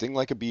butterfly, sting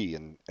like a bee,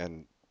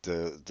 and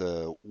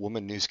the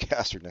woman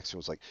newscaster next to him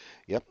was like,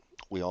 "Yep,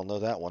 we all know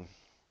that one."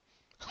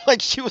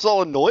 Like she was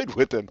all annoyed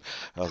with him.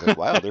 I was like,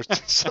 "Wow, there's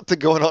something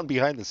going on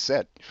behind the scenes."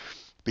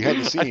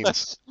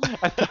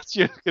 I thought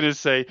you were gonna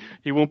say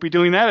he won't be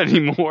doing that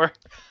anymore.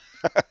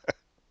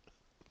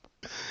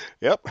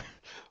 Yep.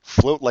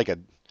 Float like a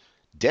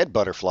dead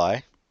butterfly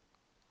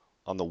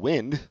on the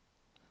wind.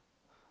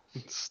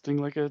 Sting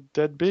like a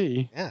dead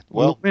bee. Yeah,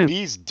 well,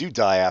 bees do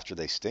die after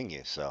they sting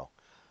you, so.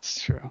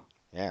 It's true.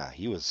 Yeah,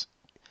 he was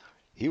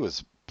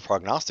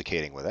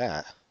prognosticating with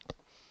that.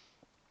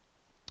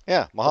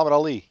 Yeah, Muhammad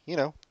Ali,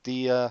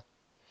 the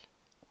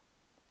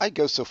I'd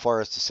go so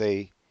far as to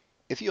say,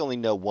 if you only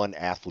know one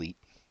athlete,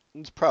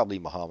 it's probably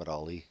Muhammad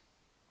Ali.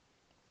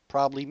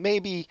 Probably,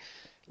 maybe.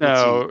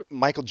 No, see,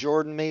 Michael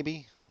Jordan,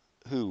 maybe.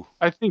 Who?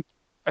 I think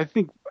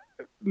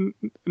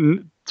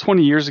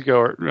 20 years ago,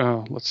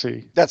 or let's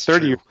see, that's 30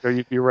 true. years ago,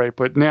 you'd be right.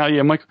 But now,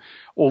 yeah,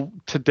 well,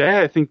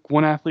 today I think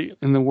one athlete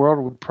in the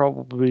world would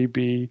probably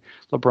be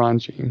LeBron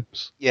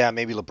James. Yeah,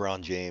 maybe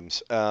LeBron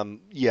James.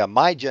 Yeah,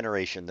 my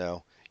generation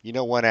though,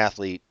 one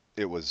athlete,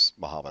 it was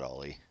Muhammad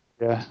Ali.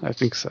 Yeah, I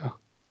think so.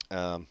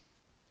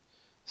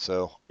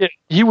 So yeah,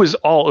 he was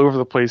all over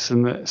the place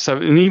in the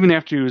 70s, and even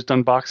after he was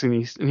done boxing,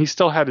 he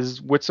still had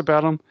his wits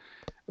about him.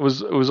 It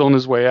was on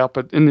his way out,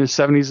 but in the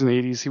 70s and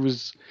 80s, he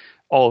was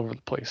all over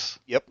the place.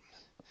 Yep.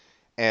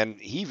 And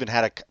he even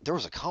had there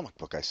was a comic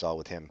book I saw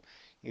with him.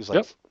 He was like,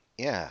 yep.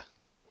 Yeah.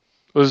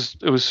 It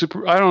was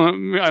super. I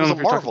don't know.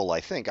 If Marvel,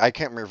 I think. I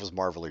can't remember if it was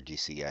Marvel or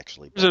DC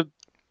actually.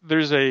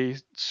 There's a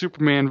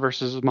Superman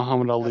versus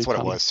Muhammad Ali. That's what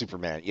it was.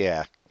 Superman.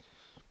 Yeah.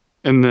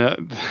 And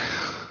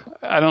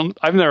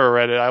I've never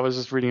read it. I was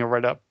just reading a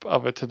write-up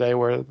of it today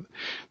where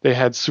they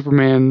had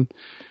Superman.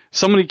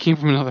 Somebody came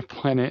from another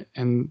planet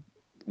and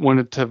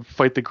wanted to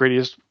fight the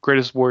greatest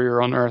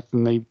warrior on Earth,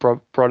 and they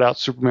brought out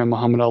Superman,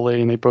 Muhammad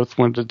Ali, and they both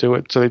wanted to do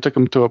it. So they took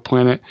him to a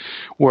planet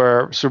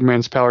where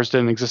Superman's powers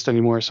didn't exist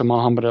anymore. So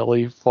Muhammad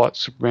Ali fought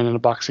Superman in a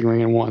boxing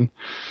ring and won.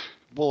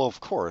 Well, of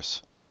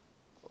course.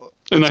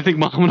 And I think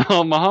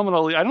Muhammad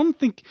Ali, I don't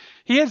think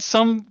he had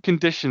some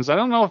conditions. I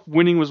don't know if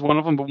winning was one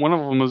of them, but one of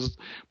them was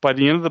by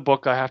the end of the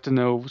book, I have to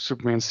know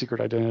Superman's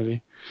secret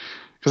identity.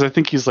 Because I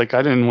think he's like,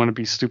 I didn't want to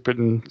be stupid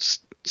and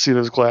see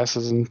those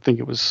glasses and think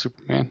it was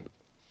Superman.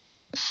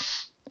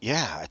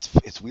 Yeah,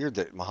 it's weird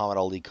that Muhammad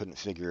Ali couldn't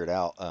figure it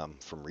out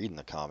from reading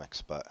the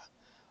comics, but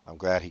I'm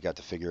glad he got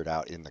to figure it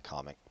out in the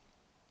comic.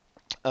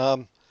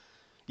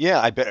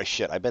 Yeah, I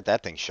bet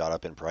that thing shot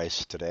up in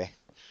price today.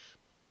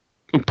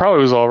 It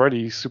probably was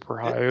already super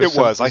high. It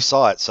was. I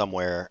saw it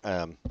somewhere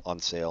on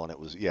sale, and it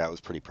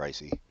was pretty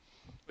pricey.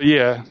 But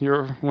yeah,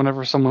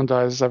 whenever someone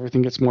dies,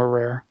 everything gets more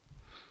rare.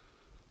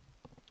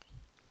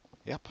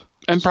 Yep.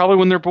 And probably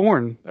when they're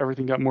born,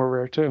 everything got more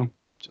rare too.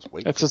 Just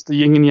wait. That's just the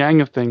yin and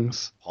yang of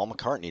things. Paul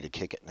McCartney to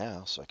kick it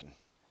now, so I can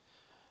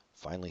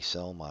finally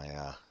sell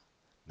my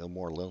 "No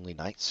More Lonely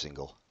Nights"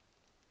 single,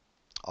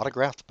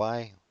 autographed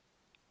by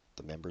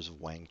the members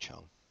of Wang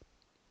Chung.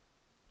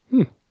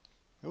 It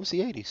was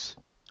the 80s.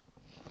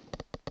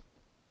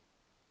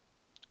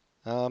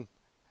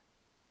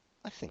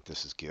 I think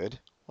this is good.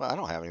 Well, I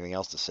don't have anything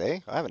else to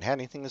say. I haven't had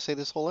anything to say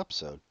this whole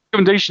episode.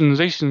 Recommendations.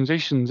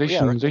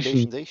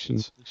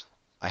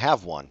 I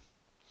have one.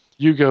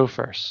 You go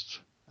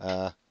first.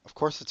 Of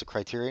course, it's a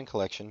Criterion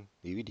Collection,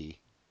 DVD,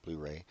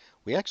 Blu-ray.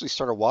 We actually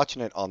started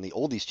watching it on the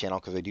Oldies channel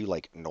because they do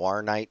like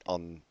Noir Night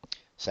on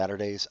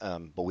Saturdays,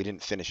 but we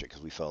didn't finish it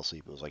because we fell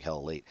asleep. It was like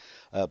hell late.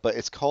 But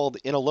it's called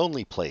In a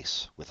Lonely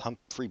Place with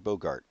Humphrey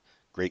Bogart.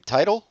 Great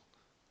title,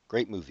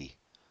 great movie.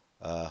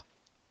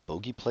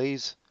 Bogey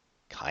plays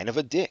kind of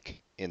a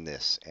dick in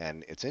this,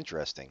 and it's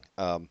interesting.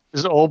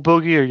 Is it old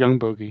Bogey or young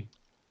Bogey?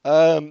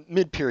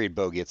 Mid-period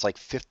Bogey. It's like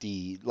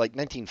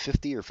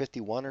 1950 or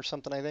 51 or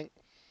something, I think.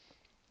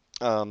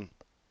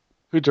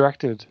 Who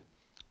directed?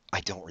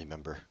 I don't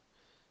remember,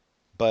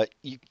 but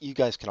you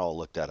guys can all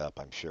look that up,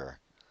 I'm sure.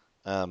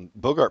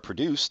 Bogart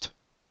produced,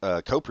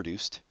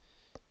 co-produced,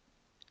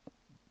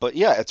 but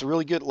yeah, it's a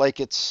really good. I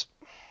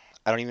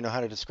don't even know how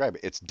to describe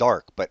it. It's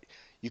dark, but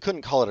you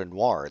couldn't call it a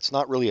noir. It's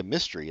not really a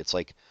mystery. It's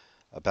like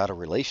about a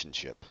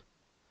relationship.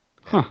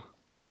 Huh.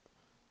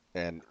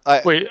 And I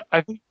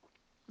think.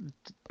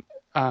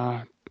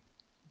 How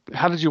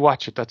did you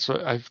watch it? That's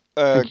what I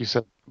think you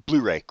said.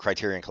 Blu-ray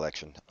Criterion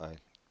Collection.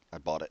 I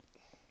bought it.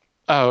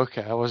 Oh,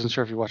 okay. I wasn't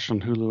sure if you watched it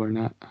on Hulu or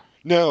not.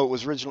 No, it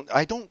was original.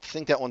 I don't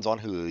think that one's on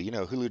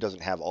Hulu. Hulu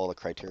doesn't have all the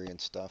Criterion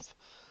stuff.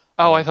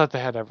 Oh, I thought they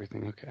had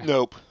everything. Okay.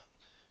 Nope,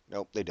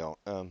 they don't.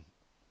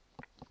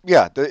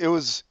 Yeah, it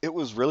was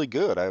really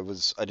good. I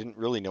didn't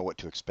really know what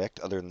to expect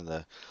other than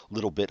the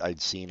little bit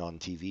I'd seen on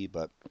TV,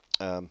 but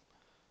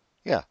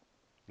yeah,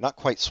 not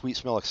quite Sweet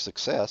Smell of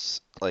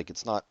Success. Like,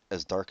 it's not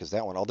as dark as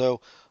that one.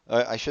 Although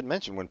I should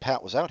mention, when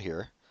Pat was out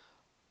here,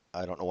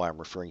 I don't know why I'm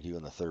referring to you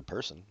in the third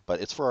person, but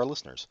it's for our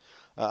listeners.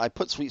 I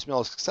put Sweet Smell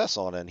of Success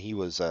on, and he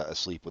was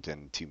asleep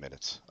within 2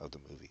 minutes of the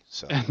movie.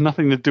 So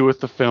nothing to do with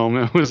the film.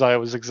 I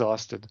was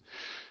exhausted.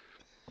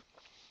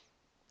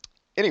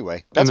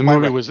 Anyway, and the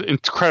movie was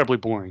incredibly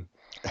boring.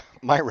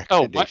 My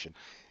recommendation.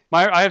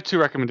 I have two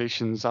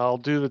recommendations. I'll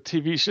do the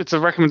TV. It's a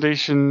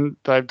recommendation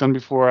that I've done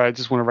before. I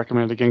just want to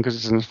recommend it again because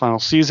it's in its final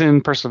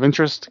season. Person of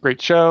Interest, great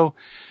show.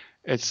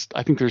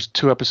 I think there's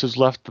 2 episodes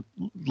left. The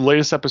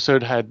latest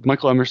episode had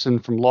Michael Emerson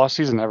from Lost.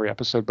 He's in every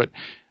episode, but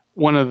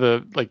one of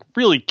the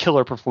really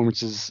killer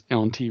performances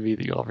on TV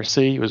that you'll ever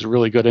see. He was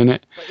really good in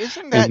it. But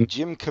isn't that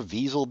Jim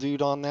Caviezel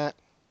dude on that?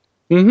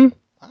 Mm-hmm.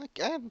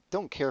 I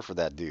don't care for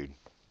that dude.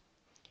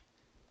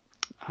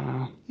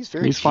 He's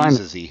he's fine.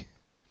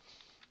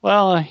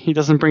 Well, he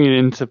doesn't bring it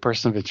into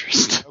Person of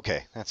Interest.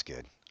 Okay, that's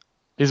good.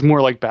 He's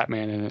more like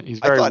Batman in it. He's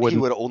very I thought wooden.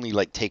 He would only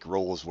take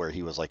roles where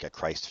he was like a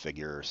Christ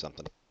figure or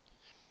something.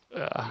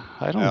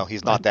 I don't. No,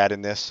 he's not that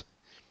in this.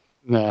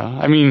 No,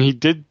 I mean he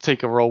did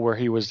take a role where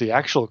he was the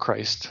actual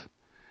Christ,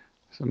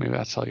 so maybe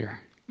that's how you're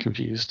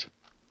confused.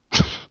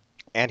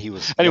 And he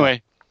was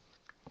anyway.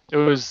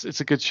 Yeah.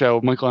 It's a good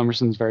show. Michael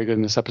Emerson's very good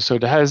in this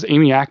episode. It has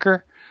Amy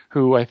Acker,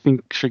 who I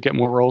think should get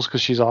more roles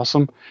because she's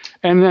awesome.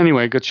 And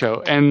anyway, good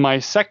show. And my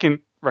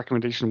second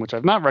recommendation, which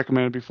I've not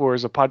recommended before,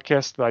 is a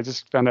podcast that I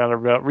just found out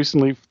about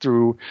recently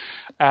through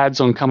ads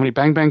on Comedy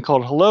Bang Bang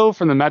called Hello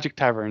from the Magic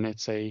Tavern. I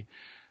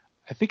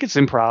think it's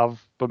improv,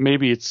 but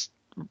maybe it's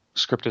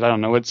scripted. I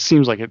don't know. It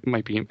seems like it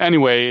might be.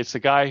 Anyway, it's a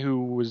guy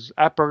who was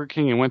at Burger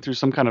King and went through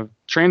some kind of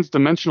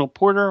trans-dimensional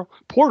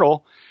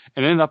portal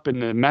and ended up in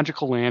the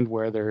magical land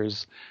where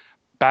there's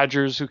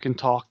badgers who can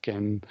talk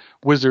and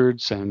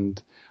wizards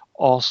and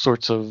all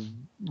sorts of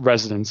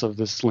residents of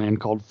this land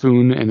called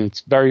Foon, and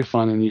it's very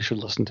fun and you should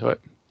listen to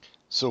it.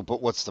 So,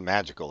 but what's the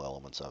magical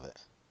elements of it?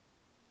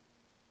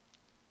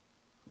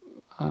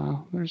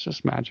 There's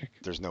just magic.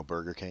 There's no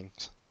Burger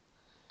Kings?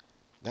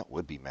 That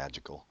would be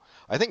magical.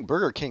 I think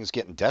Burger King's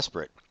getting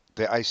desperate.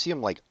 I see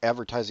them like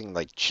advertising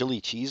like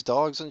chili cheese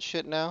dogs and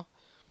shit now.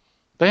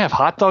 They have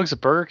hot dogs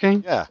at Burger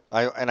King? Yeah,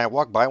 I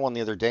walked by one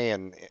the other day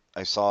and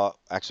I saw,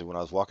 actually when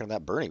I was walking to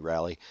that Bernie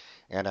rally,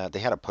 and they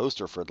had a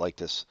poster for like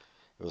this,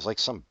 it was like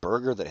some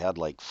burger that had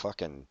like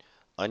fucking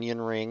onion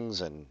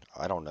rings and,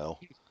 I don't know,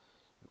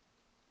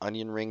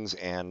 onion rings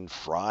and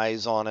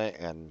fries on it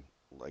and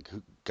like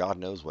God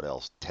knows what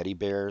else, teddy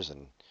bears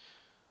and,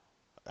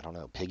 I don't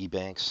know, piggy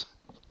banks.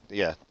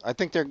 Yeah, I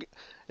think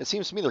it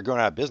seems to me they're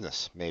going out of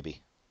business,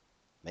 maybe.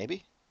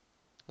 Maybe?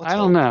 I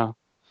don't know.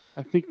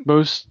 I think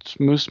most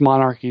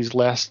monarchies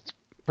last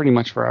pretty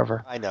much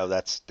forever. I know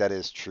that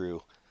is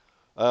true.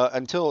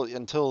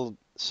 Until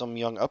some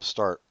young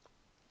upstart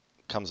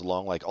comes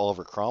along like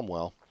Oliver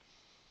Cromwell.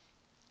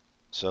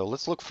 So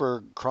let's look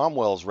for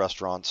Cromwell's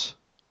restaurants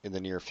in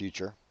the near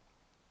future.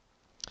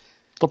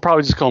 They'll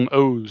probably just call them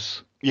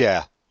O's.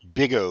 Yeah,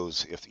 big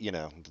O's if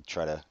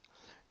try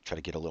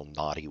to get a little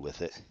naughty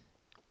with it.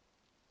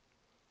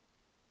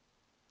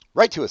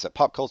 Write to us at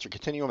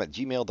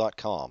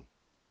popculturecontinuum@gmail.com.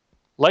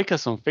 Like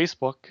us on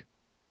Facebook.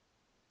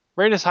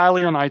 Rate us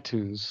highly on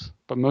iTunes.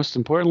 But most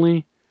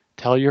importantly,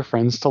 tell your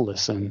friends to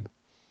listen.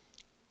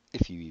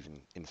 If you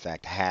even, in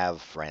fact,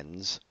 have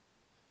friends.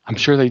 I'm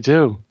sure they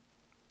do.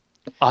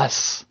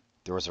 Us.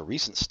 There was a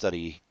recent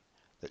study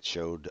that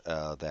showed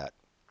that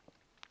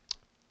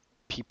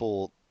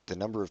people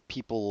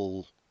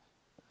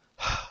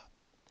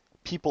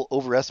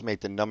overestimate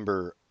the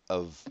number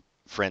of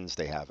friends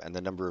they have and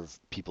the number of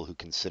people who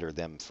consider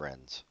them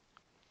friends.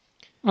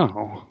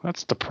 Oh,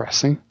 that's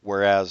depressing.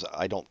 Whereas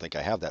I don't think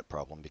I have that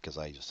problem because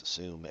I just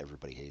assume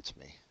everybody hates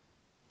me.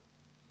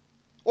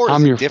 Or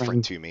is it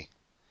different to me?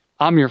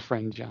 I'm your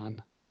friend,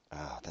 John.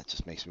 That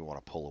just makes me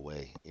want to pull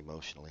away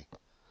emotionally.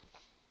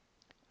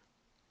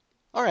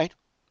 All right.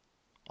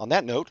 On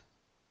that note,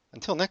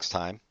 until next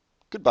time,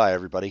 goodbye,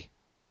 everybody.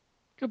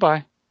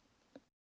 Goodbye.